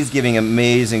 I mean, he's giving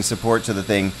amazing support to the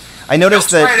thing. I noticed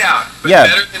that. Try it out. But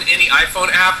better than any iPhone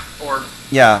app, or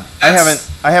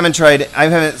I haven't tried. I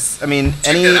mean,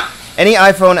 any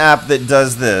iPhone app that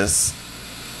does this.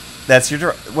 That's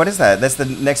your. What is that? That's the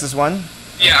Nexus One.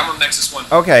 Yeah, I'm on Nexus One.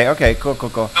 Okay, cool.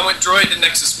 I went Droid to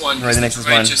Nexus One. Droid to Nexus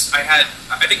One.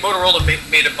 I think Motorola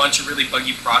made a bunch of really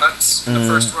buggy products in the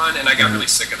first run, and I got really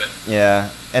sick of it. Yeah,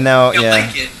 and now I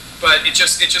like it, but it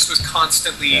just was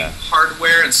constantly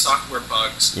hardware and software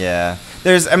bugs. Yeah,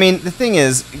 the thing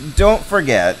is, don't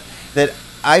forget that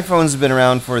iPhone's been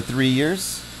around for 3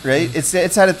 years, right? It's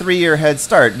had a 3-year head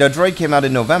start. Now, Droid came out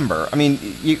in November. I mean,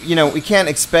 we can't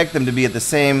expect them to be at the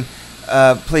same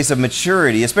place of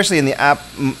maturity, especially in the app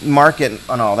market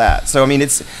and all that. So, I mean,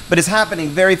 it's happening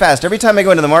very fast. Every time I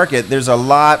go into the market, there's a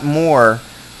lot more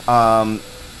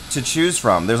to choose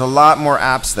from. There's a lot more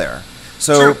apps there.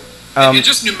 So, and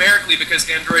just numerically, because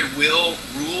Android will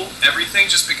rule everything,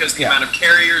 just because the amount of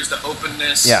carriers, the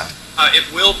openness. Yeah.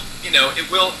 It will.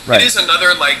 Right. It is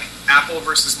another, like, Apple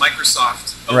versus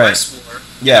Microsoft OS war.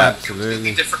 Yeah,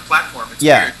 completely different platform. It's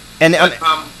weird. The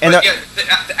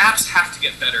apps have to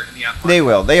get better in the app market. They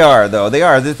will. They are, though. They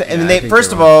are.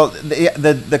 First of all,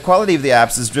 the quality of the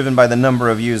apps is driven by the number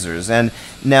of users. And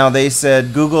now they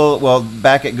said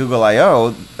back at Google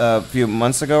I/O a few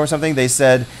months ago or something, they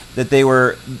said that they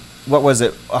were, what was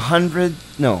it, 100?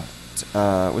 No.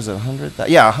 Was it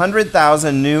 100,000? Yeah,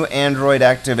 100,000 new Android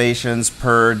activations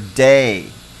per day.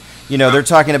 They're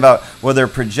talking about, they're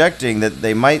projecting that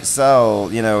they might sell,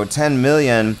 10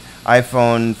 million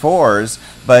iPhone 4s,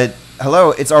 but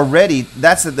hello, it's already,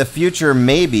 that's the future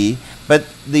maybe, but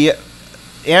the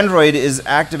Android is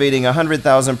activating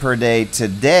 100,000 per day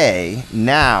today,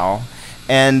 now.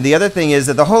 And the other thing is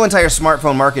that the whole entire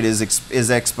smartphone market is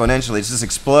exponentially, it's just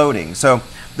exploding. So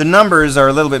the numbers are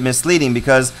a little bit misleading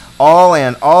because all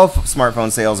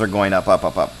smartphone sales are going up.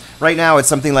 Right now, it's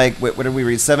something like, what did we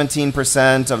read?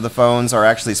 17% of the phones are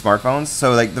actually smartphones.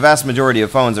 So like the vast majority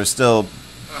of phones are still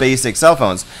basic cell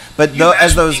phones. But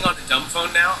as those being on a dumb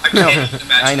phone now, I can't even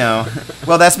imagine. I know.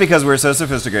 Well, that's because we're so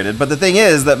sophisticated. But the thing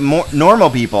is that normal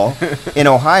people in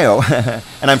Ohio,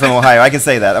 and I'm from Ohio, I can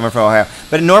say that, I'm from Ohio.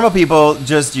 But normal people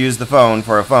just use the phone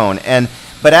for a phone.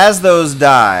 But as those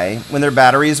die, when their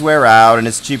batteries wear out and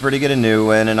it's cheaper to get a new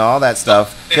one and all that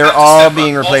stuff, they're all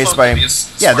being replaced by...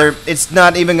 Yeah, it's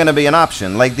not even going to be an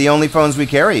option. Like the only phones we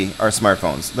carry are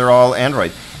smartphones. They're all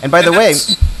Android. And by the way,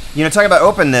 talking about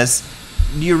openness,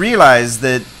 do you realize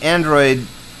that Android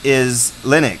is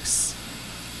Linux?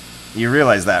 You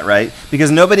realize that, right? Because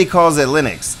nobody calls it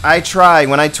Linux.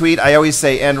 When I tweet, I always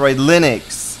say Android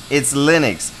Linux. It's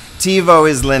Linux. TiVo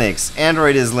is Linux.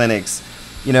 Android is Linux.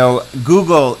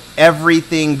 Google,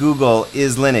 everything Google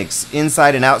is Linux,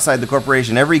 inside and outside the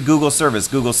corporation. Every Google service,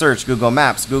 Google Search, Google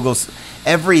Maps,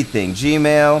 everything,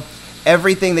 Gmail,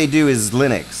 everything they do is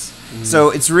Linux.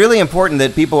 So it's really important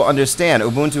that people understand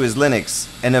Ubuntu is Linux,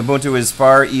 and Ubuntu is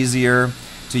far easier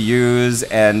to use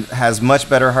and has much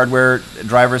better hardware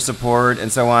driver support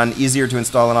and so on, easier to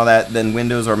install and all that than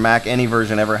Windows or Mac any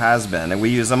version ever has been, and we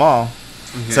use them all.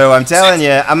 Okay. So I'm telling you,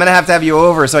 I'm gonna have to have you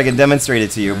over so I can demonstrate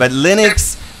it to you. But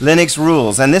Linux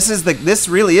rules, and this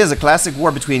really is a classic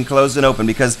war between closed and open,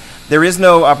 because there is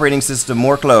no operating system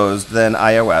more closed than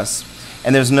iOS,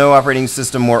 and there's no operating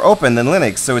system more open than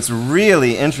Linux. So it's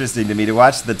really interesting to me to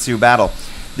watch the two battle.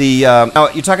 Now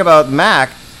you talk about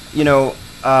Mac, there's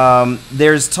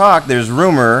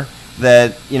rumor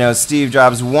that Steve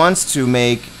Jobs wants to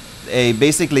make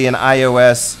basically an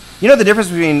iOS. You know the difference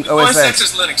between OS X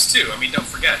is Linux too. I mean, don't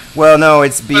forget. Well, no,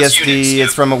 it's BSD. Unix, yeah.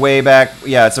 It's from a way back.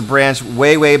 Yeah, it's a branch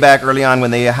way back early on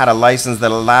when they had a license that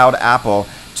allowed Apple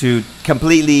to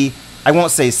completely, I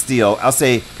won't say steal, I'll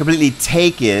say completely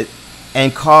take it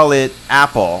and call it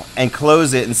Apple and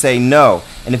close it and say no.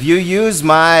 And if you use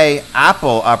my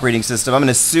Apple operating system, I'm going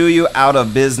to sue you out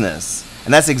of business.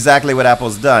 And that's exactly what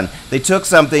Apple's done. They took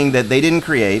something that they didn't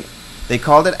create, they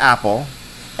called it Apple.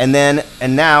 And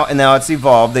now it's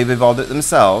evolved. They've evolved it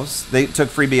themselves. They took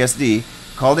FreeBSD,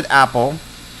 called it Apple,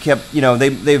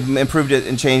 they've improved it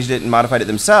and changed it and modified it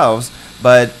themselves,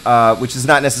 but which is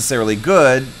not necessarily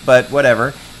good, but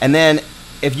whatever. And then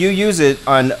if you use it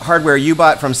on hardware you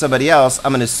bought from somebody else,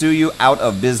 I'm going to sue you out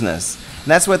of business.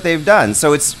 And that's what they've done.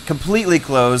 So it's completely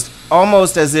closed,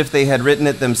 almost as if they had written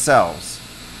it themselves,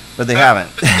 but they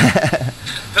haven't.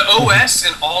 The OS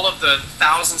and all of the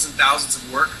thousands and thousands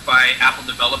of work by Apple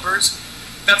developers,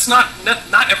 that's not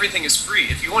everything is free.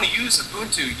 If you want to use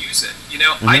Ubuntu, use it.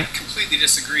 I completely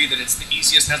disagree that it's the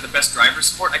easiest and has the best driver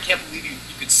support. I can't believe you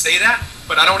could say that,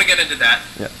 but I don't want to get into that.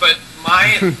 Yeah. But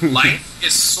my life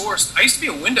is sourced. I used to be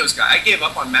a Windows guy. I gave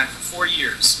up on Mac for 4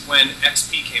 years when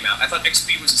XP came out. I thought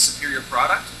XP was a superior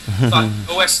product. I thought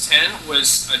OS X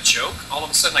was a joke. All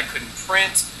of a sudden I couldn't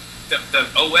print. The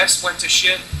OS went to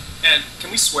shit. And can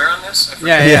we swear on this?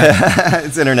 Yeah.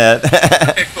 It's internet.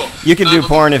 Okay, cool. You can do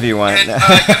porn if you want. And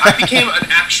I became an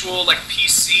actual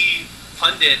PC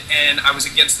pundit, and I was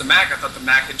against the Mac. I thought the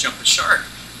Mac had jumped the shark.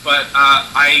 But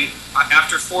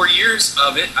after 4 years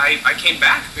of it, I came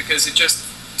back because it just,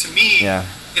 to me,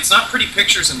 it's not pretty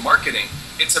pictures and marketing.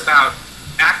 It's about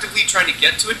actively trying to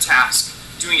get to a task,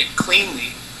 doing it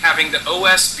cleanly, having the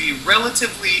OS be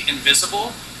relatively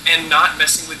invisible, and not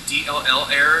messing with DLL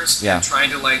errors and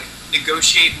trying to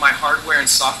negotiate my hardware and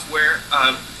software.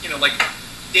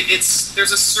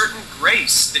 There's a certain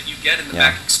grace that you get in the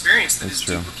Mac experience that is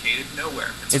duplicated nowhere.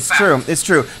 It's true. It's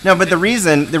true. No, but the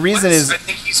reason is I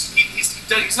think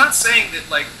he's not saying that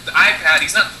the iPad.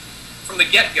 He's not from the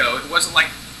get-go. It wasn't like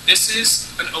this is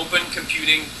an open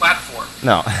computing platform.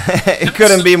 No, it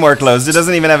couldn't be more closed. It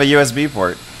doesn't even have a USB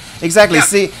port. Exactly.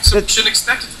 Yeah, so you shouldn't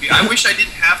expect it to be. I wish I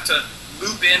didn't have to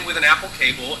loop in with an Apple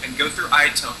cable and go through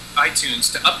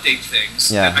iTunes to update things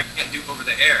that I can't do over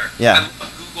the air. Yeah. I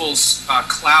love Google's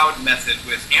cloud method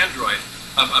with Android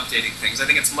of updating things. I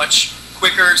think it's much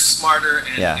quicker, smarter,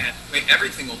 and the way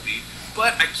everything will be.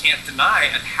 But I can't deny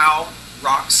at how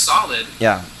rock solid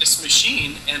this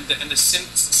machine and the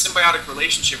symbiotic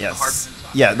relationship with the hardware and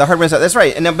software. Yeah, the hardware and software. That's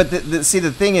right. And but see,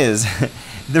 the thing is,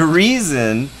 the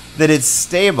reason that it's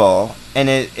stable and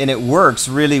it works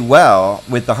really well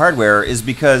with the hardware is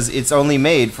because it's only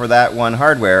made for that one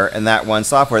hardware and that one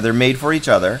software. They're made for each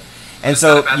other, And That's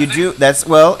not a so bad you thing. do. That's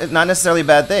it's not necessarily a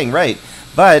bad thing, right?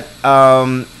 But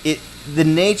the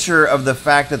nature of the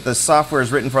fact that the software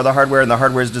is written for the hardware and the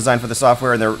hardware is designed for the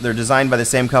software and they're designed by the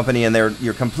same company and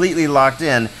you're completely locked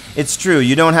in. It's true.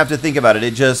 You don't have to think about it.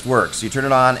 It just works. You turn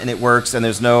it on and it works and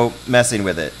there's no messing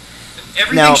with it.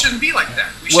 Everything Now- shouldn't be like that.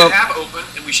 We Well- should have open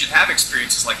and we should have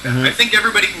experiences like that. Mhm. I think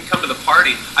everybody can come to the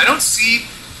party. I don't see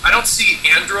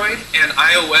Android and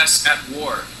iOS at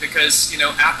war because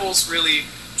Apple's really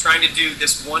trying to do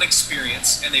this one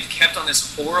experience and they've kept on this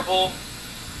horrible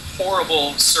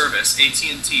service,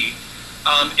 AT&T.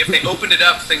 If they opened it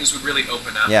up, things would really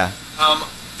open up. Yeah.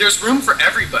 There's room for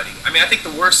everybody. I mean, I think the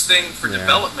worst thing for Yeah.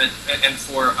 development and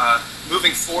for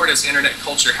moving forward as internet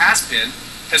culture has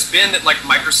been that like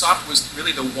Microsoft was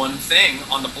really the one thing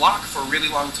on the block for a really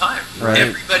long time. Right.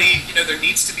 Everybody, there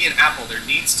needs to be an Apple, there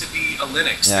needs to be a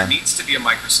Linux, Yeah. there needs to be a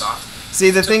Microsoft. See,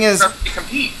 the thing is, to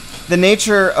compete. the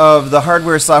nature of the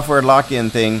hardware software lock-in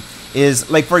thing is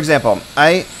like, for example,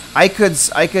 I could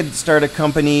start a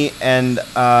company and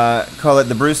call it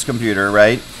the Bruce Computer,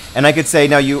 right? And I could say,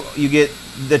 now you get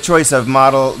the choice of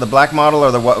model, the black model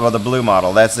or the blue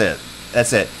model. That's it.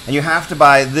 And you have to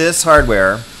buy this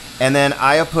hardware, and then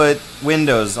I put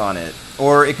Windows on it,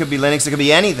 or it could be Linux, it could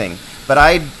be anything. But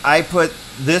I put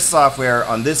this software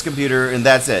on this computer, and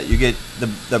that's it. You get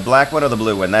the black one or the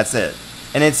blue one. That's it.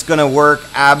 And it's going to work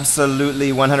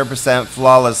absolutely 100%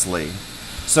 flawlessly.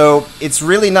 So it's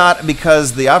really not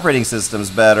because the operating system's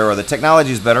better or the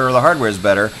technology's better or the hardware's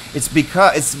better.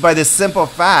 It's by this simple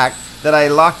fact that I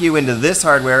lock you into this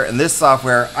hardware and this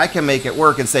software. I can make it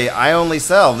work and say, I only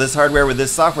sell this hardware with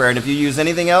this software, and if you use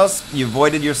anything else, you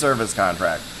voided your service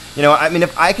contract. I mean,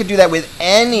 if I could do that with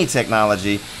any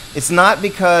technology, it's not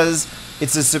because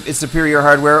it's superior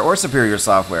hardware or superior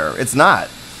software. It's not.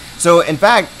 So, in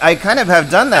fact, I kind of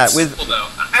have done that That's with... simple, though.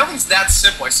 I don't think it's that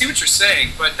simple. I see what you're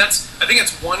saying, but I think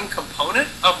it's one component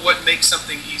of what makes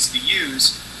something easy to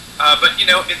use. But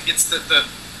it's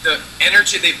the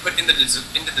energy they put into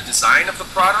the design of the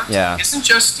product. Yeah. Isn't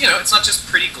just it's not just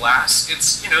pretty glass.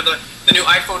 It's the new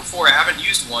iPhone 4. I haven't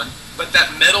used one, but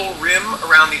that metal rim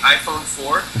around the iPhone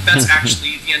 4, that's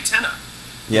actually the antenna.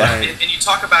 Yeah. And you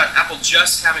talk about Apple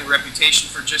just having a reputation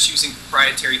for just using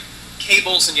proprietary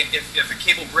cables, and if a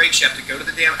cable breaks, you have to go to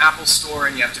the damn Apple store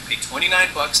and you have to pay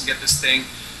 $29 and get this thing.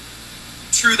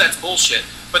 True, that's bullshit.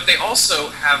 But they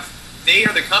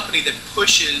are the company that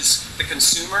pushes the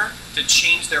consumer to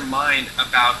change their mind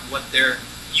about what they're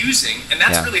using, and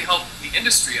that's Yeah. really helped the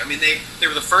industry. I mean, they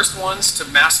were the first ones to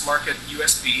mass market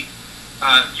USB.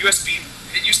 USB,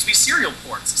 it used to be serial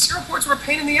ports. Serial ports were a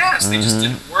pain in the ass. They just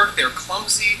didn't work. They were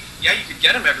clumsy. Yeah, you could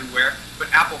get them everywhere, but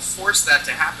Apple forced that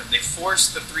to happen. They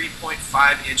forced the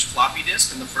 3.5-inch floppy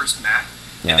disk in the first Mac,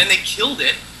 Yeah. and then they killed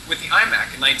it with the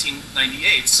iMac in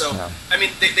 1998. So, Yeah. I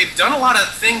mean, they've done a lot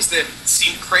of things that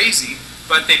seem crazy,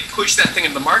 but they pushed that thing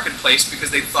in the marketplace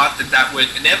because they thought that would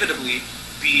inevitably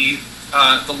be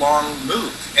the long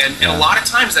move. And Yeah. a lot of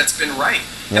times that's been right.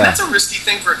 Yeah. And that's a risky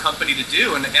thing for a company to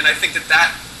do. And I think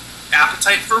that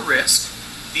appetite for risk,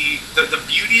 the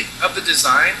beauty of the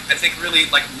design, I think really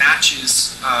like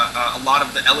matches a lot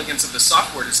of the elegance of the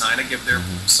software design. I give their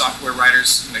software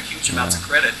writers huge amounts of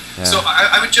credit. Yeah. So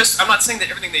I'm not saying that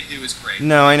everything they do is great.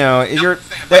 No, I know.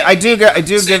 I do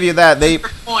give you that. The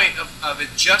point of it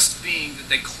just being that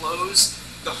they close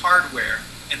the hardware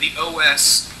and the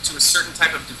OS to a certain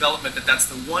type of development, that's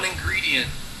the one ingredient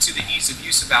to the ease of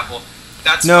use of Apple.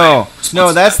 That's No,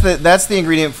 my that's the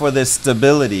ingredient for the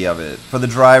stability of it, for the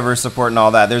driver support and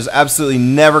all that. There's absolutely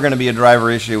never going to be a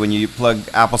driver issue when you plug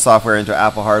Apple software into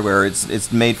Apple hardware.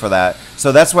 It's made for that.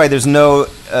 So that's why there's no.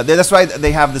 That's why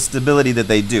they have the stability that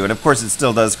they do. And of course, it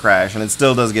still does crash and it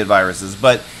still does get viruses,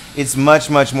 but it's much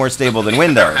more stable than I've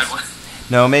never Windows. had one.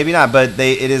 No, maybe not, but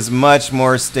it is much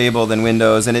more stable than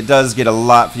Windows, and it does get a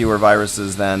lot fewer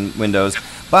viruses than Windows.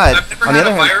 But I've never on the had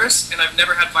other a hand, virus, and I've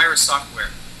never had virus software.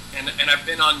 And I've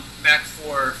been on Mac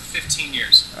for 15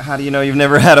 years. how do you know you've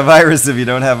never had a virus if you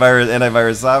don't have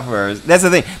antivirus software? That's the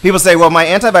thing. People say, well, my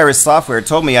antivirus software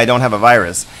told me I don't have a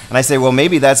virus. And I say, well,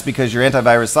 maybe that's because your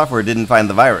antivirus software didn't find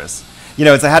the virus.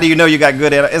 It's how do you know you got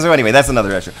good so anyway, that's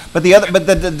another issue. But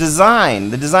the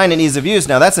design and ease of use,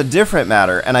 now that's a different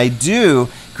matter, and I do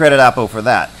credit Apple for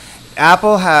that.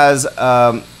 Apple has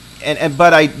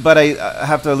but I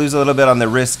have to lose a little bit on the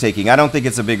risk taking. I don't think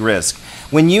it's a big risk.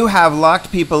 When you have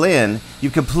locked people in, you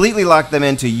completely locked them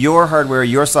into your hardware,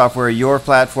 your software, your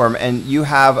platform, and you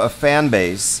have a fan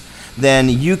base then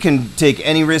you can take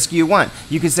any risk you want.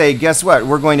 You can say, guess what?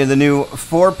 We're going to the new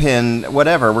 4-pin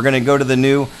whatever. We're going to go to the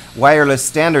new wireless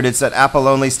standard. It's an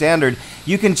Apple-only standard.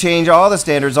 You can change all the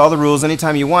standards, all the rules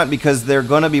anytime you want because they're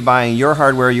going to be buying your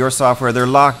hardware, your software. They're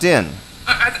locked in.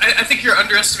 I think you're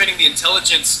underestimating the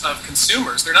intelligence of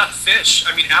consumers. They're not fish.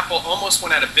 I mean, Apple almost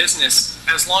went out of business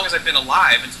as long as I've been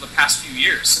alive until the past few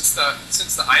years. Since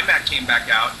the iMac came back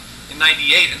out in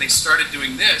 '98 and they started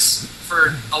doing this,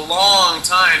 for a long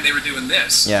time they were doing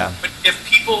this. Yeah. But if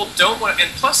people don't want to,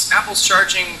 and plus Apple's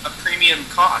charging a premium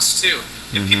cost too.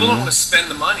 If people don't want to spend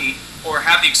the money or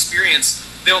have the experience,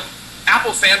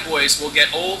 Apple fanboys will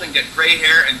get old and get gray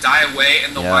hair and die away,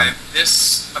 and they'll buy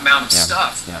this amount of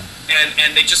stuff. Yeah.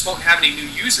 And they just won't have any new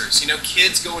users. You know,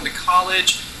 kids going to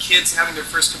college, kids having their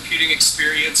first computing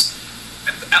experience.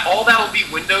 All that will be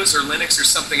Windows or Linux or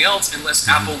something else unless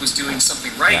Apple was doing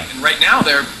something right. Yeah. And right now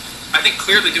they're, I think,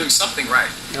 clearly doing something right.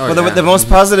 Well, the most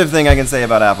positive thing I can say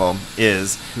about Apple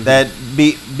is that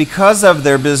because of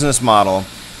their business model,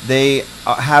 they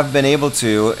have been able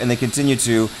to, and they continue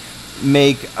to,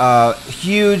 make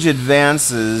huge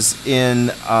advances in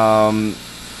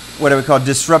what I would call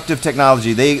disruptive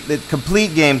technology. They're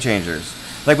complete game changers.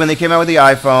 Like when they came out with the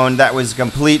iPhone, that was a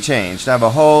complete change. To have a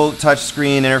whole touch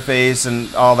screen interface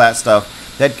and all that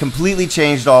stuff, that completely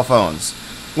changed all phones.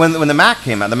 When the Mac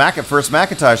came out, first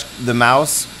Macintosh, the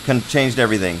mouse changed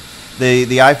everything. The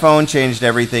iPhone changed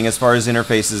everything as far as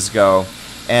interfaces go.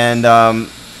 And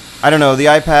I don't know, the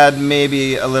iPad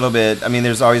maybe a little bit. I mean,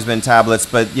 there's always been tablets,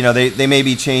 but you know, they may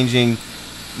be changing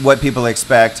what people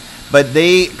expect. But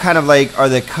they kind of like are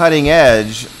the cutting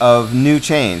edge of new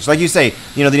change. Like you say,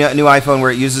 you know, the new iPhone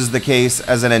where it uses the case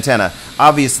as an antenna.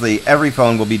 Obviously, every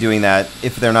phone will be doing that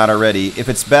if they're not already, if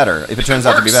it's better, if it turns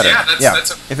out to be better.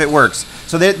 If it works.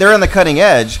 So they're on the cutting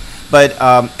edge, but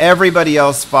everybody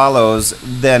else follows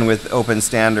then with open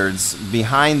standards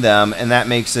behind them, and that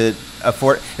makes it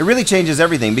it really changes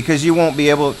everything because you won't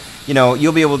be able, you know,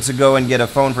 you'll be able to go and get a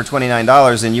phone for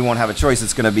 $29 and you won't have a choice.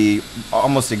 It's going to be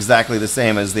almost exactly the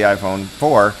same as the iPhone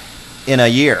 4 in a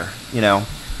year, you know.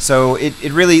 So it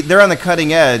really, they're on the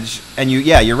cutting edge, and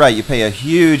you're right, you pay a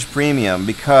huge premium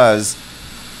because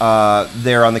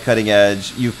they're on the cutting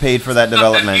edge. You've paid for that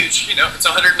development. Not that huge, you know. It's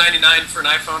 $199 for an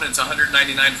iPhone, and it's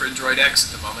 $199 for Android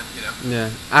X at the moment, you know.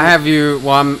 Yeah, I have you.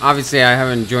 Well, I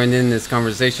haven't joined in this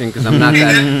conversation because I'm not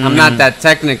that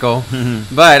technical.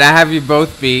 But I have you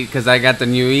both beat because I got the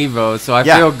new Evo, so I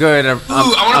feel good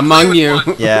among you.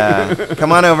 Yeah,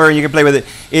 come on over and you can play with it.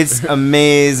 It's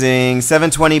amazing.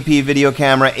 720p video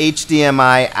camera,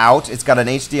 HDMI out. It's got an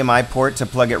HDMI port to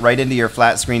plug it right into your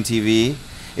flat screen TV.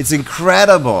 It's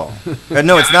incredible.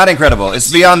 No, it's not incredible.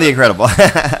 It's beyond the incredible.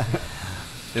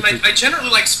 I generally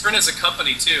like Sprint as a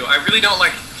company too. I really don't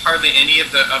like hardly any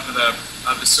of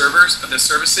the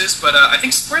services, but I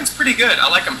think Sprint's pretty good. I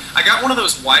like them. I got one of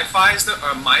those MiFis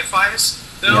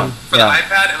for the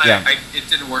iPad, and it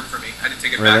didn't work for me. I had to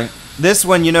take it back. This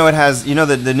one, you know, it has, you know,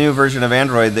 the new version of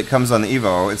Android that comes on the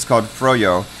Evo. It's called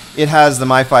Froyo. It has the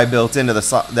MiFi built into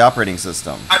the operating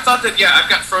system. I thought that, I've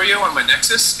got Froyo on my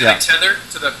Nexus, and I tether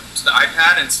to the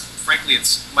iPad, and frankly,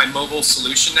 it's my mobile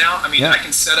solution now. I mean, I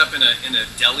can set up in a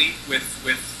deli with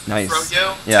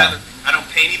Froyo. Yeah. I don't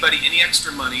pay anybody any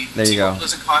extra money. There you go. It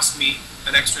doesn't cost me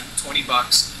an extra $20.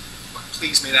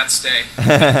 Please, may that stay.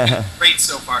 Great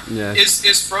so far. Yeah. Is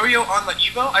Froyo on the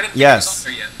Evo? I didn't think it was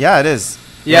on there yet. Yeah, it is.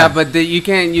 Yeah, but you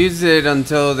can't use it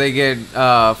until they get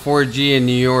 4G in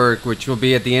New York, which will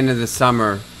be at the end of the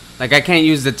summer. Like, I can't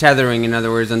use the tethering, in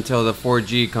other words, until the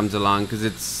 4G comes along, because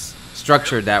it's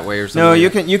structured that way or something. No, you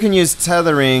can use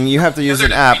tethering. You have to use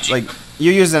an app. Like,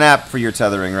 you use an app for your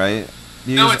tethering, right?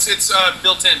 It's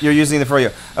built in. You're using the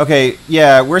Froyo. Okay,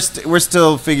 yeah, we're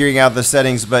still figuring out the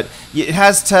settings, but it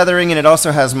has tethering and it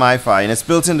also has MiFi, and it's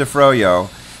built into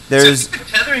Froyo. There's so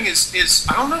tethering is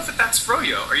I don't know if that's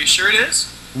Froyo. Are you sure it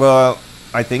is? Well,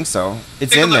 I think so.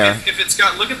 It's in there. If it's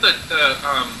got, look at the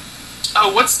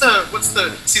what's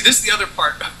the see, this is the other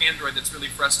part of Android that's really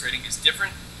frustrating is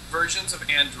different versions of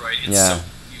Android. It's so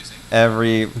confusing.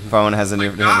 Every phone has a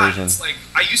different version. It's like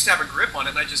I used to have a grip on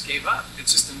it and I just gave up.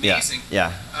 It's just amazing.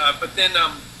 Yeah. But then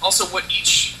also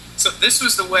so this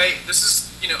was the way, this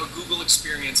is, you know, a Google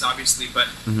experience obviously, but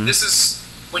this is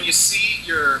when you see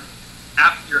your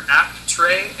app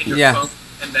tray and your phone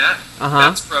and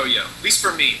that's Froyo, at least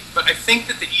for me. But I think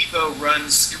that the Evo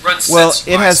runs well, Sense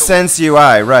UI. It has Sense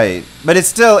UI, right? But it's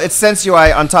Sense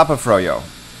UI on top of Froyo.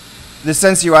 The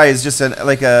Sense UI is just an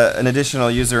additional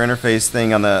user interface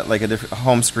thing on the a different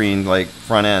home screen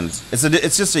front end.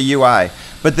 It's just a UI,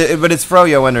 but it's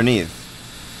Froyo underneath.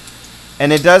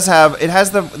 And it has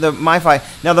the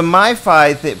MiFi. Now the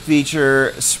MiFi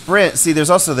feature Sprint. See,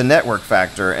 there's also the network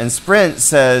factor, and Sprint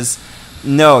says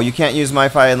no, you can't use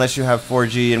MiFi unless you have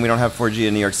 4G, and we don't have 4G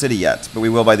in New York City yet, but we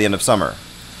will by the end of summer.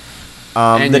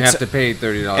 And you have to pay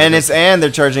 $30. And they're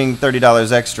charging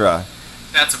 $30 extra.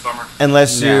 That's a bummer.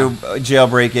 Unless you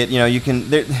jailbreak it, you can.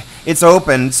 It's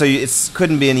open, so it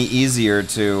couldn't be any easier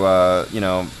to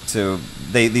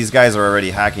these guys are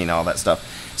already hacking all that stuff.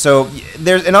 So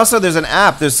there's an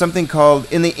app. There's something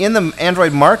called in the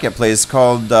Android marketplace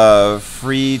called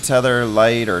Free Tether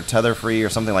Lite or Tether Free or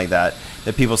something like that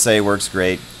people say works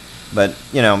great. But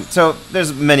so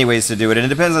there's many ways to do it, and it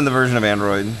depends on the version of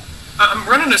Android. I'm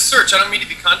running a search. I don't mean to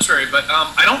be contrary, but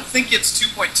I don't think it's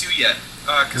 2.2 yet.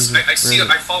 Because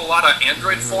I follow a lot of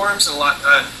Android forums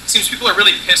and seems people are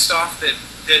really pissed off that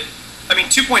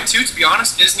 2.2, to be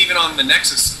honest, isn't even on the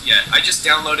Nexus yet. I just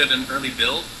downloaded an early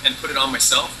build and put it on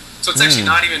myself, so it's actually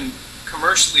not even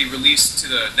commercially released to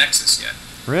the Nexus yet.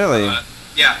 Really?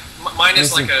 Yeah, mine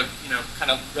is like a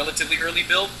kind of relatively early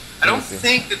build. I don't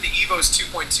think that the Evo is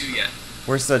 2.2 yet.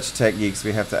 We're such tech geeks.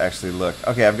 We have to actually look.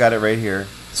 Okay, I've got it right here.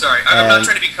 Sorry, I'm not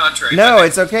trying to be contrary. No,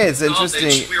 it's okay. It's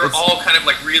interesting. We were all kind of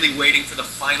like really waiting for the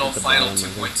final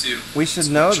 2.2. We should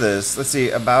know this. Let's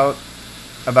see, about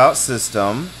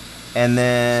system, and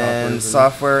then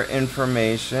software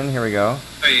information. Here we go.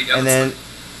 Oh, yeah, and then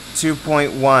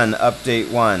 2.1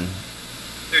 update 1.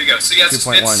 There you go. So yeah,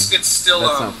 it's still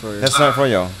that's not for you. That's not for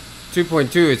you.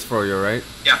 2.2 is for you, right?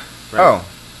 Yeah. Right. Oh.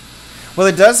 Well,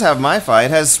 it does have MiFi.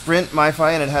 It has Sprint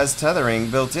MiFi and it has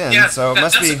tethering built in. Yeah, so it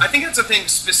must be. I think that's a thing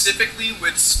specifically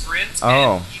with Sprint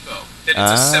Oh. and Evo. That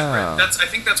it's a separate. I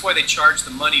think that's why they charge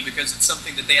the money, because it's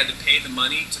something that they had to pay the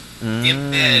money to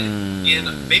embed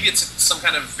in. Maybe it's some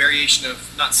kind of variation of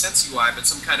not SenseUI, but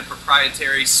some kind of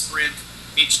proprietary Sprint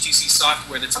HTC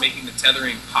software that's making the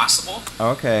tethering possible.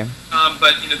 Okay.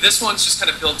 But this one's just kind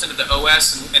of built into the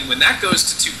OS, and when that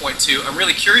goes to 2.2, I'm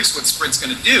really curious what Sprint's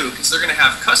going to do, because they're going to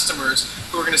have customers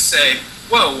who are going to say,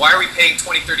 "Whoa, why are we paying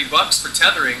 $20-30 for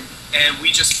tethering, and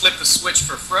we just flip the switch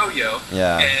for Froyo,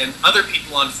 and other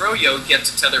people on Froyo get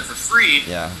to tether for free?"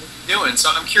 Yeah. What are you doing? So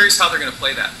I'm curious how they're going to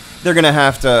play that. They're going to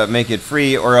have to make it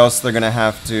free, or else they're going to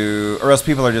have to, or else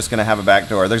people are just going to have a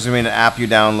backdoor. There's going to be an app you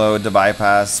download to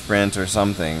bypass Sprint or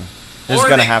something. There's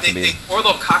going to have to be. Or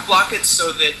they'll cock block it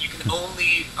so that you can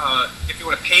only, if you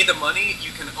want to pay the money,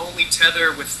 you can only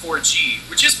tether with 4G,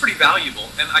 which is pretty valuable.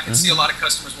 And I can see a lot of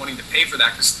customers wanting to pay for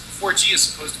that, because 4G is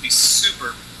supposed to be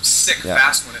super sick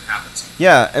fast when it happens.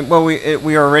 Yeah, and well,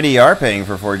 we already are paying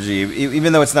for 4G.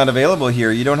 Even though it's not available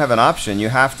here, you don't have an option. You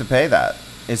have to pay that.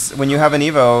 It's when you have an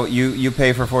Evo, you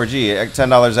pay for 4G,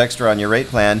 $10 extra on your rate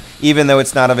plan, even though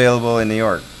it's not available in New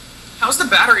York. How's the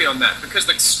battery on that? Because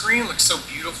the screen looks so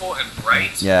beautiful and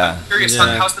bright. Yeah. I'm curious,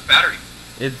 how's the battery?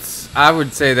 I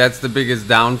would say that's the biggest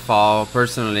downfall,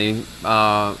 personally.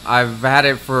 I've had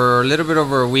it for a little bit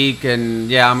over a week,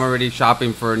 and I'm already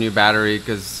shopping for a new battery,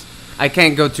 because I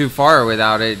can't go too far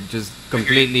without it just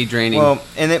completely draining. Well,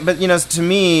 but to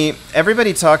me,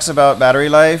 everybody talks about battery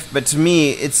life, but to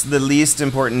me, it's the least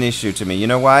important issue to me. You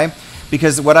know why?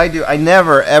 Because what I do, I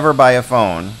never ever buy a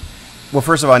phone. Well,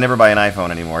 first of all, I never buy an iPhone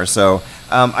anymore. So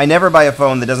I never buy a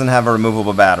phone that doesn't have a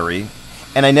removable battery,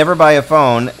 and I never buy a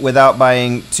phone without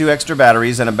buying 2 extra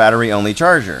batteries and a battery-only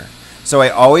charger. So I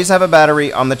always have a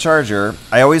battery on the charger.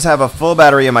 I always have a full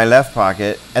battery in my left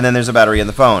pocket, and then there's a battery in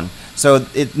the phone. So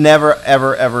it never,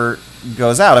 ever, ever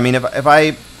goes out. I mean, if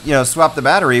I swap the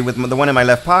battery with the one in my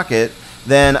left pocket,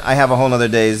 then I have a whole other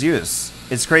day's use.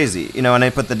 It's crazy, and I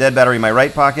put the dead battery in my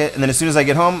right pocket, and then as soon as I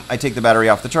get home, I take the battery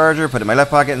off the charger, put it in my left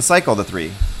pocket, and cycle the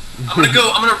 3. I'm gonna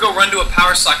go run to a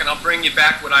power socket, and I'll bring you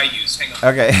back what I use. Hang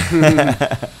on. Okay.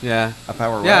 Yeah. A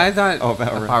power. Yeah, I thought. Oh,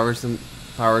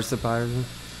 power supply.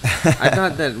 I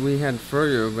thought that we had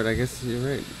Froyo, but I guess you're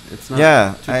right. It's not.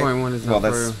 Yeah. 2.1 is not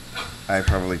Froyo. I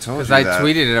probably told you that. Because I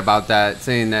tweeted about that,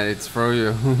 saying that it's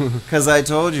Froyo. Because I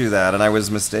told you that, and I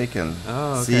was mistaken.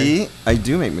 Oh, okay. See? I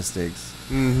do make mistakes.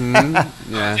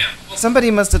 Mm-hmm. Yeah. Well,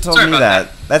 Somebody must have told me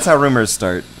that. That's how rumors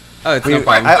start. Oh, it's no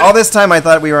problem. All this time, I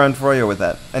thought we were on Froyo with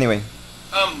that. Anyway.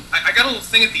 I got a little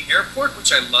thing at the airport,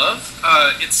 which I love.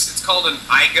 It's called an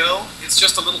iGo. It's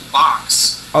just a little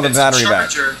box. Oh, the it's battery a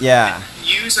charger back. Yeah. That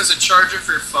you can use as a charger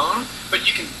for your phone, but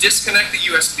you can disconnect the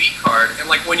USB card. And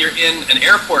like when you're in an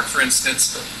airport, for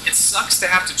instance, it sucks to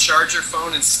have to charge your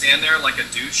phone and stand there like a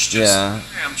douche. Hey,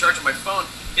 I'm charging my phone.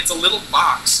 It's a little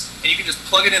box, and you can just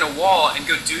plug it in a wall and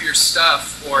go do your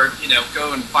stuff, or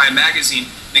go and buy a magazine.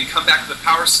 then come back to the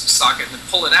power socket, and then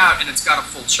pull it out, and it's got a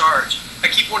full charge. I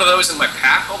keep one of those in my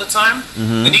pack all the time.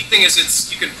 Mm-hmm. The neat thing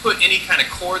is you can put any kind of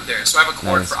cord there. So I have a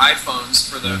cord for iPhones.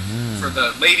 For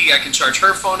the lady, I can charge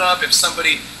her phone up. If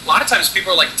somebody, a lot of times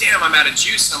people are like, damn, I'm out of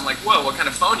juice. And I'm like, whoa, what kind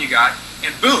of phone you got?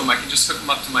 And boom, I can just hook them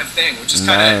up to my thing, which is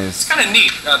Nice. kind of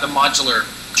neat, the modular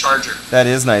charger. That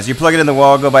is nice. You plug it in the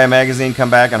wall, go buy a magazine, come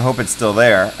back, and hope it's still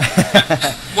there.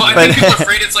 Well, I think people are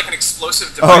afraid it's like an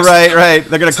explosive device. Oh, right.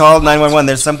 They're going to call 911.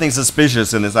 There's something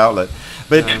suspicious in this outlet.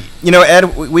 But, you know,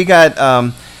 Ed, we got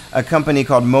a company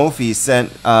called Mophie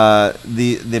sent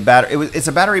the battery. It's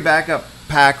a battery backup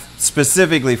pack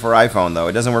specifically for iPhone, though.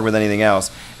 It doesn't work with anything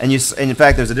else. And in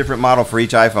fact, there's a different model for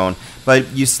each iPhone.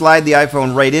 But you slide the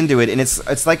iPhone right into it, and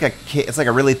it's like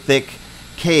a really thick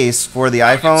case for the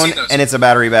iPhone, and it's a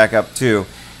battery backup too.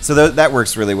 So that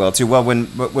works really well too. Well, when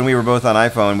we were both on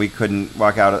iPhone, we couldn't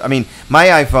walk out. I mean, my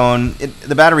iPhone,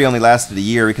 the battery only lasted a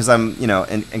year because I'm, you know,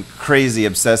 a crazy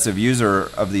obsessive user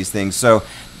of these things. So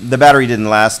the battery didn't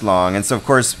last long, and so of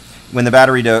course, when the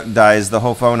battery dies, the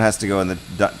whole phone has to go in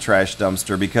the trash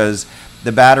dumpster because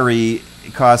the battery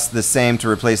costs the same to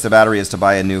replace the battery as to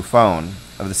buy a new phone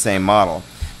of the same model.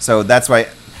 So that's why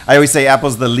I always say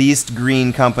Apple's the least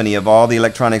green company of all the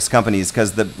electronics companies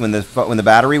because when the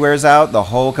battery wears out, the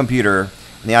whole computer,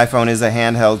 and the iPhone is a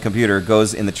handheld computer,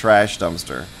 goes in the trash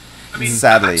dumpster. I mean,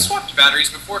 sadly. I've swapped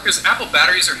batteries before because Apple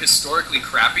batteries are historically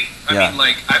crappy. I mean,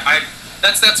 like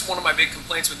that's one of my big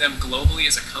complaints with them globally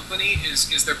as a company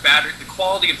is their battery. The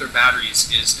quality of their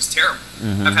batteries is terrible.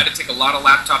 Mm-hmm. I've had to take a lot of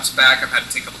laptops back. I've had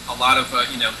to take a lot of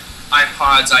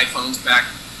iPods, iPhones back.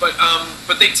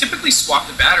 But they typically swap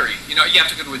the battery. You know, you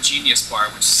have to go to a Genius Bar,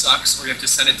 which sucks, or you have to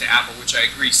send it to Apple, which I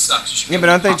agree sucks. Yeah, but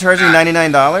aren't they charging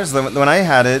 $99? When I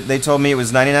had it, they told me it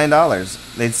was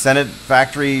 $99. They'd send it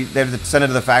factory. They had to send it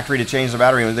to the factory to change the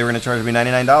battery, and they were going to charge me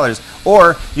 $99.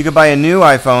 Or you could buy a new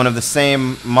iPhone of the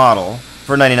same model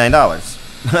for $99.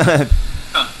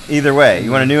 Either way, you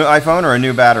want a new iPhone or a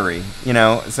new battery? You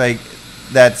know, it's like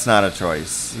that's not a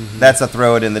choice. Mm-hmm. That's a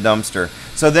throw it in the dumpster.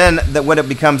 So then what it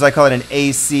becomes, I call it an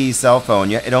AC cell phone.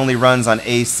 It only runs on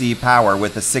AC power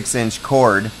with a 6-inch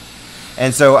cord.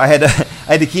 And so I had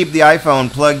to keep the iPhone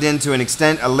plugged into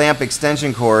a lamp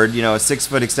extension cord, you know, a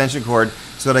 6-foot extension cord,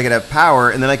 so that I could have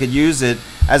power, and then I could use it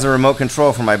as a remote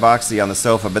control for my Boxy on the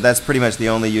sofa. But that's pretty much the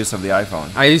only use of the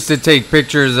iPhone. I used to take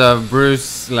pictures of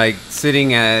Bruce like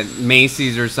sitting at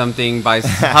Macy's or something,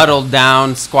 huddled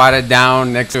down, squatted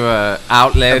down next to a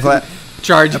outlet.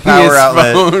 Charge a power his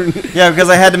outlet. phone. Yeah, because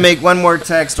I had to make one more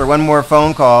text or one more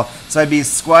phone call, so I'd be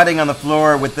squatting on the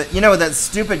floor with that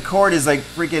stupid cord is like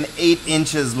freaking 8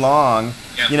 inches long.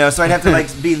 Yeah. You know, so I'd have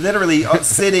to be literally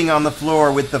sitting on the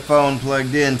floor with the phone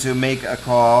plugged in to make a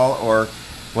call or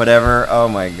whatever. Oh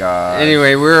my god.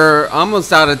 Anyway, we're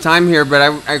almost out of time here, but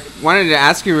I wanted to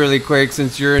ask you really quick,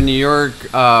 since you're in New York,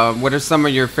 what are some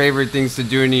of your favorite things to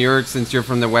do in New York since you're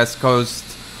from the West Coast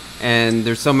and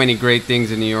there's so many great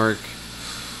things in New York?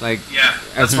 Like,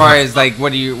 as far as where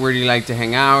do you like to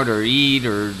hang out or eat,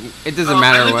 or it doesn't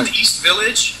matter what. I live in the East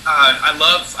Village. I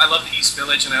love the East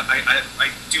Village, and I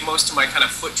do most of my kind of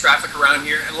foot traffic around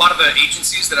here. And a lot of the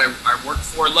agencies that I work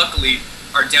for, luckily,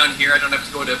 are down here. I don't have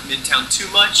to go to Midtown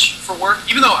too much for work,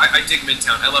 even though I dig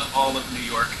Midtown. I love all of New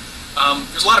York.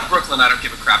 There's a lot of Brooklyn I don't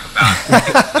give a crap about.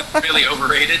 It's really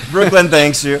overrated. Brooklyn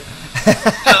thanks you.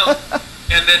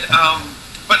 And then,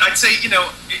 but I'd say, you know,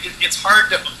 it's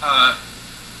hard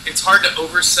to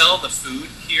oversell the food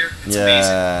here. It's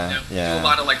amazing. You know, do a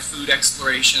lot of food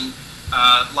exploration,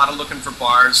 a lot of looking for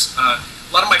bars. A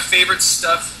lot of my favorite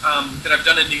stuff that I've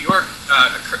done in New York,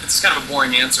 it's kind of a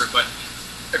boring answer, but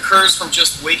occurs from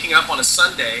just waking up on a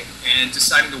Sunday and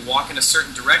deciding to walk in a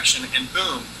certain direction, and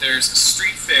boom, there's a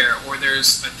street fair, or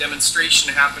there's a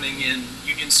demonstration happening in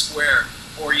Union Square,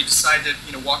 or you decide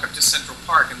to walk up to Central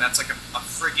Park, and that's like a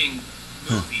frigging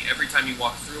movie every time you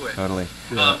walk through it. Totally.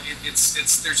 There's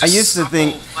just I used to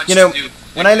think, much you know, to do.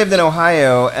 when I lived in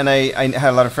Ohio, and I had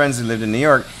a lot of friends who lived in New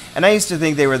York, and I used to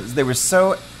think they were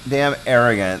so damn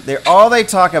arrogant. All they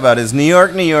talk about is New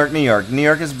York, New York, New York. New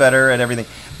York is better at everything.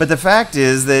 But the fact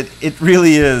is that it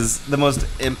really is the most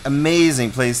amazing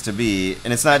place to be,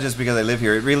 and it's not just because I live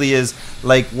here. It really is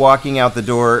like walking out the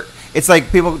door. It's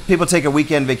like people take a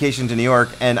weekend vacation to New York,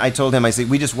 and I told him, I said,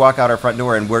 we just walk out our front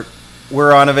door and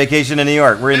we're on a vacation in New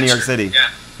York. We're in New York City. Yeah.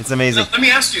 It's amazing. Now, let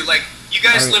me ask you, you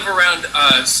guys live around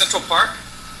Central Park?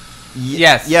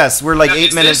 Yes. Yes, we're now,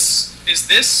 8 minutes. Is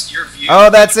this your view? Oh,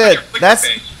 that's it.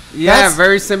 Yeah, That's-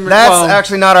 very similar. That's well,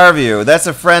 actually not our view. That's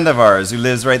a friend of ours who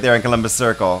lives right there in Columbus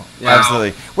Circle. Yeah.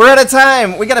 Absolutely. We're out of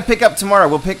time. We got to pick up tomorrow.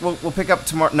 We'll pick up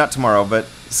tomorrow. Not tomorrow, but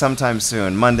sometime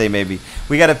soon. Monday maybe.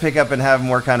 We got to pick up and have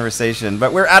more conversation.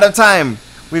 But we're out of time.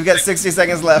 We've got 60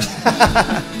 seconds left.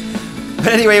 But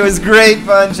anyway, it was great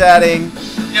fun chatting.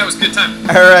 Yeah, it was a good time.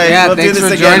 All right. yeah, we'll do thanks this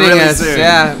for again joining really us. soon.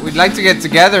 Yeah, we'd like to get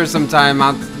together sometime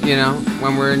out,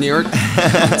 when we're in New York. See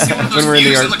one of those When we're in New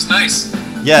views, York. it looks nice.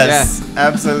 Yes,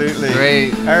 absolutely.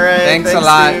 Great. All right. Thanks a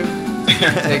lot.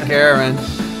 Steve. Take care, man.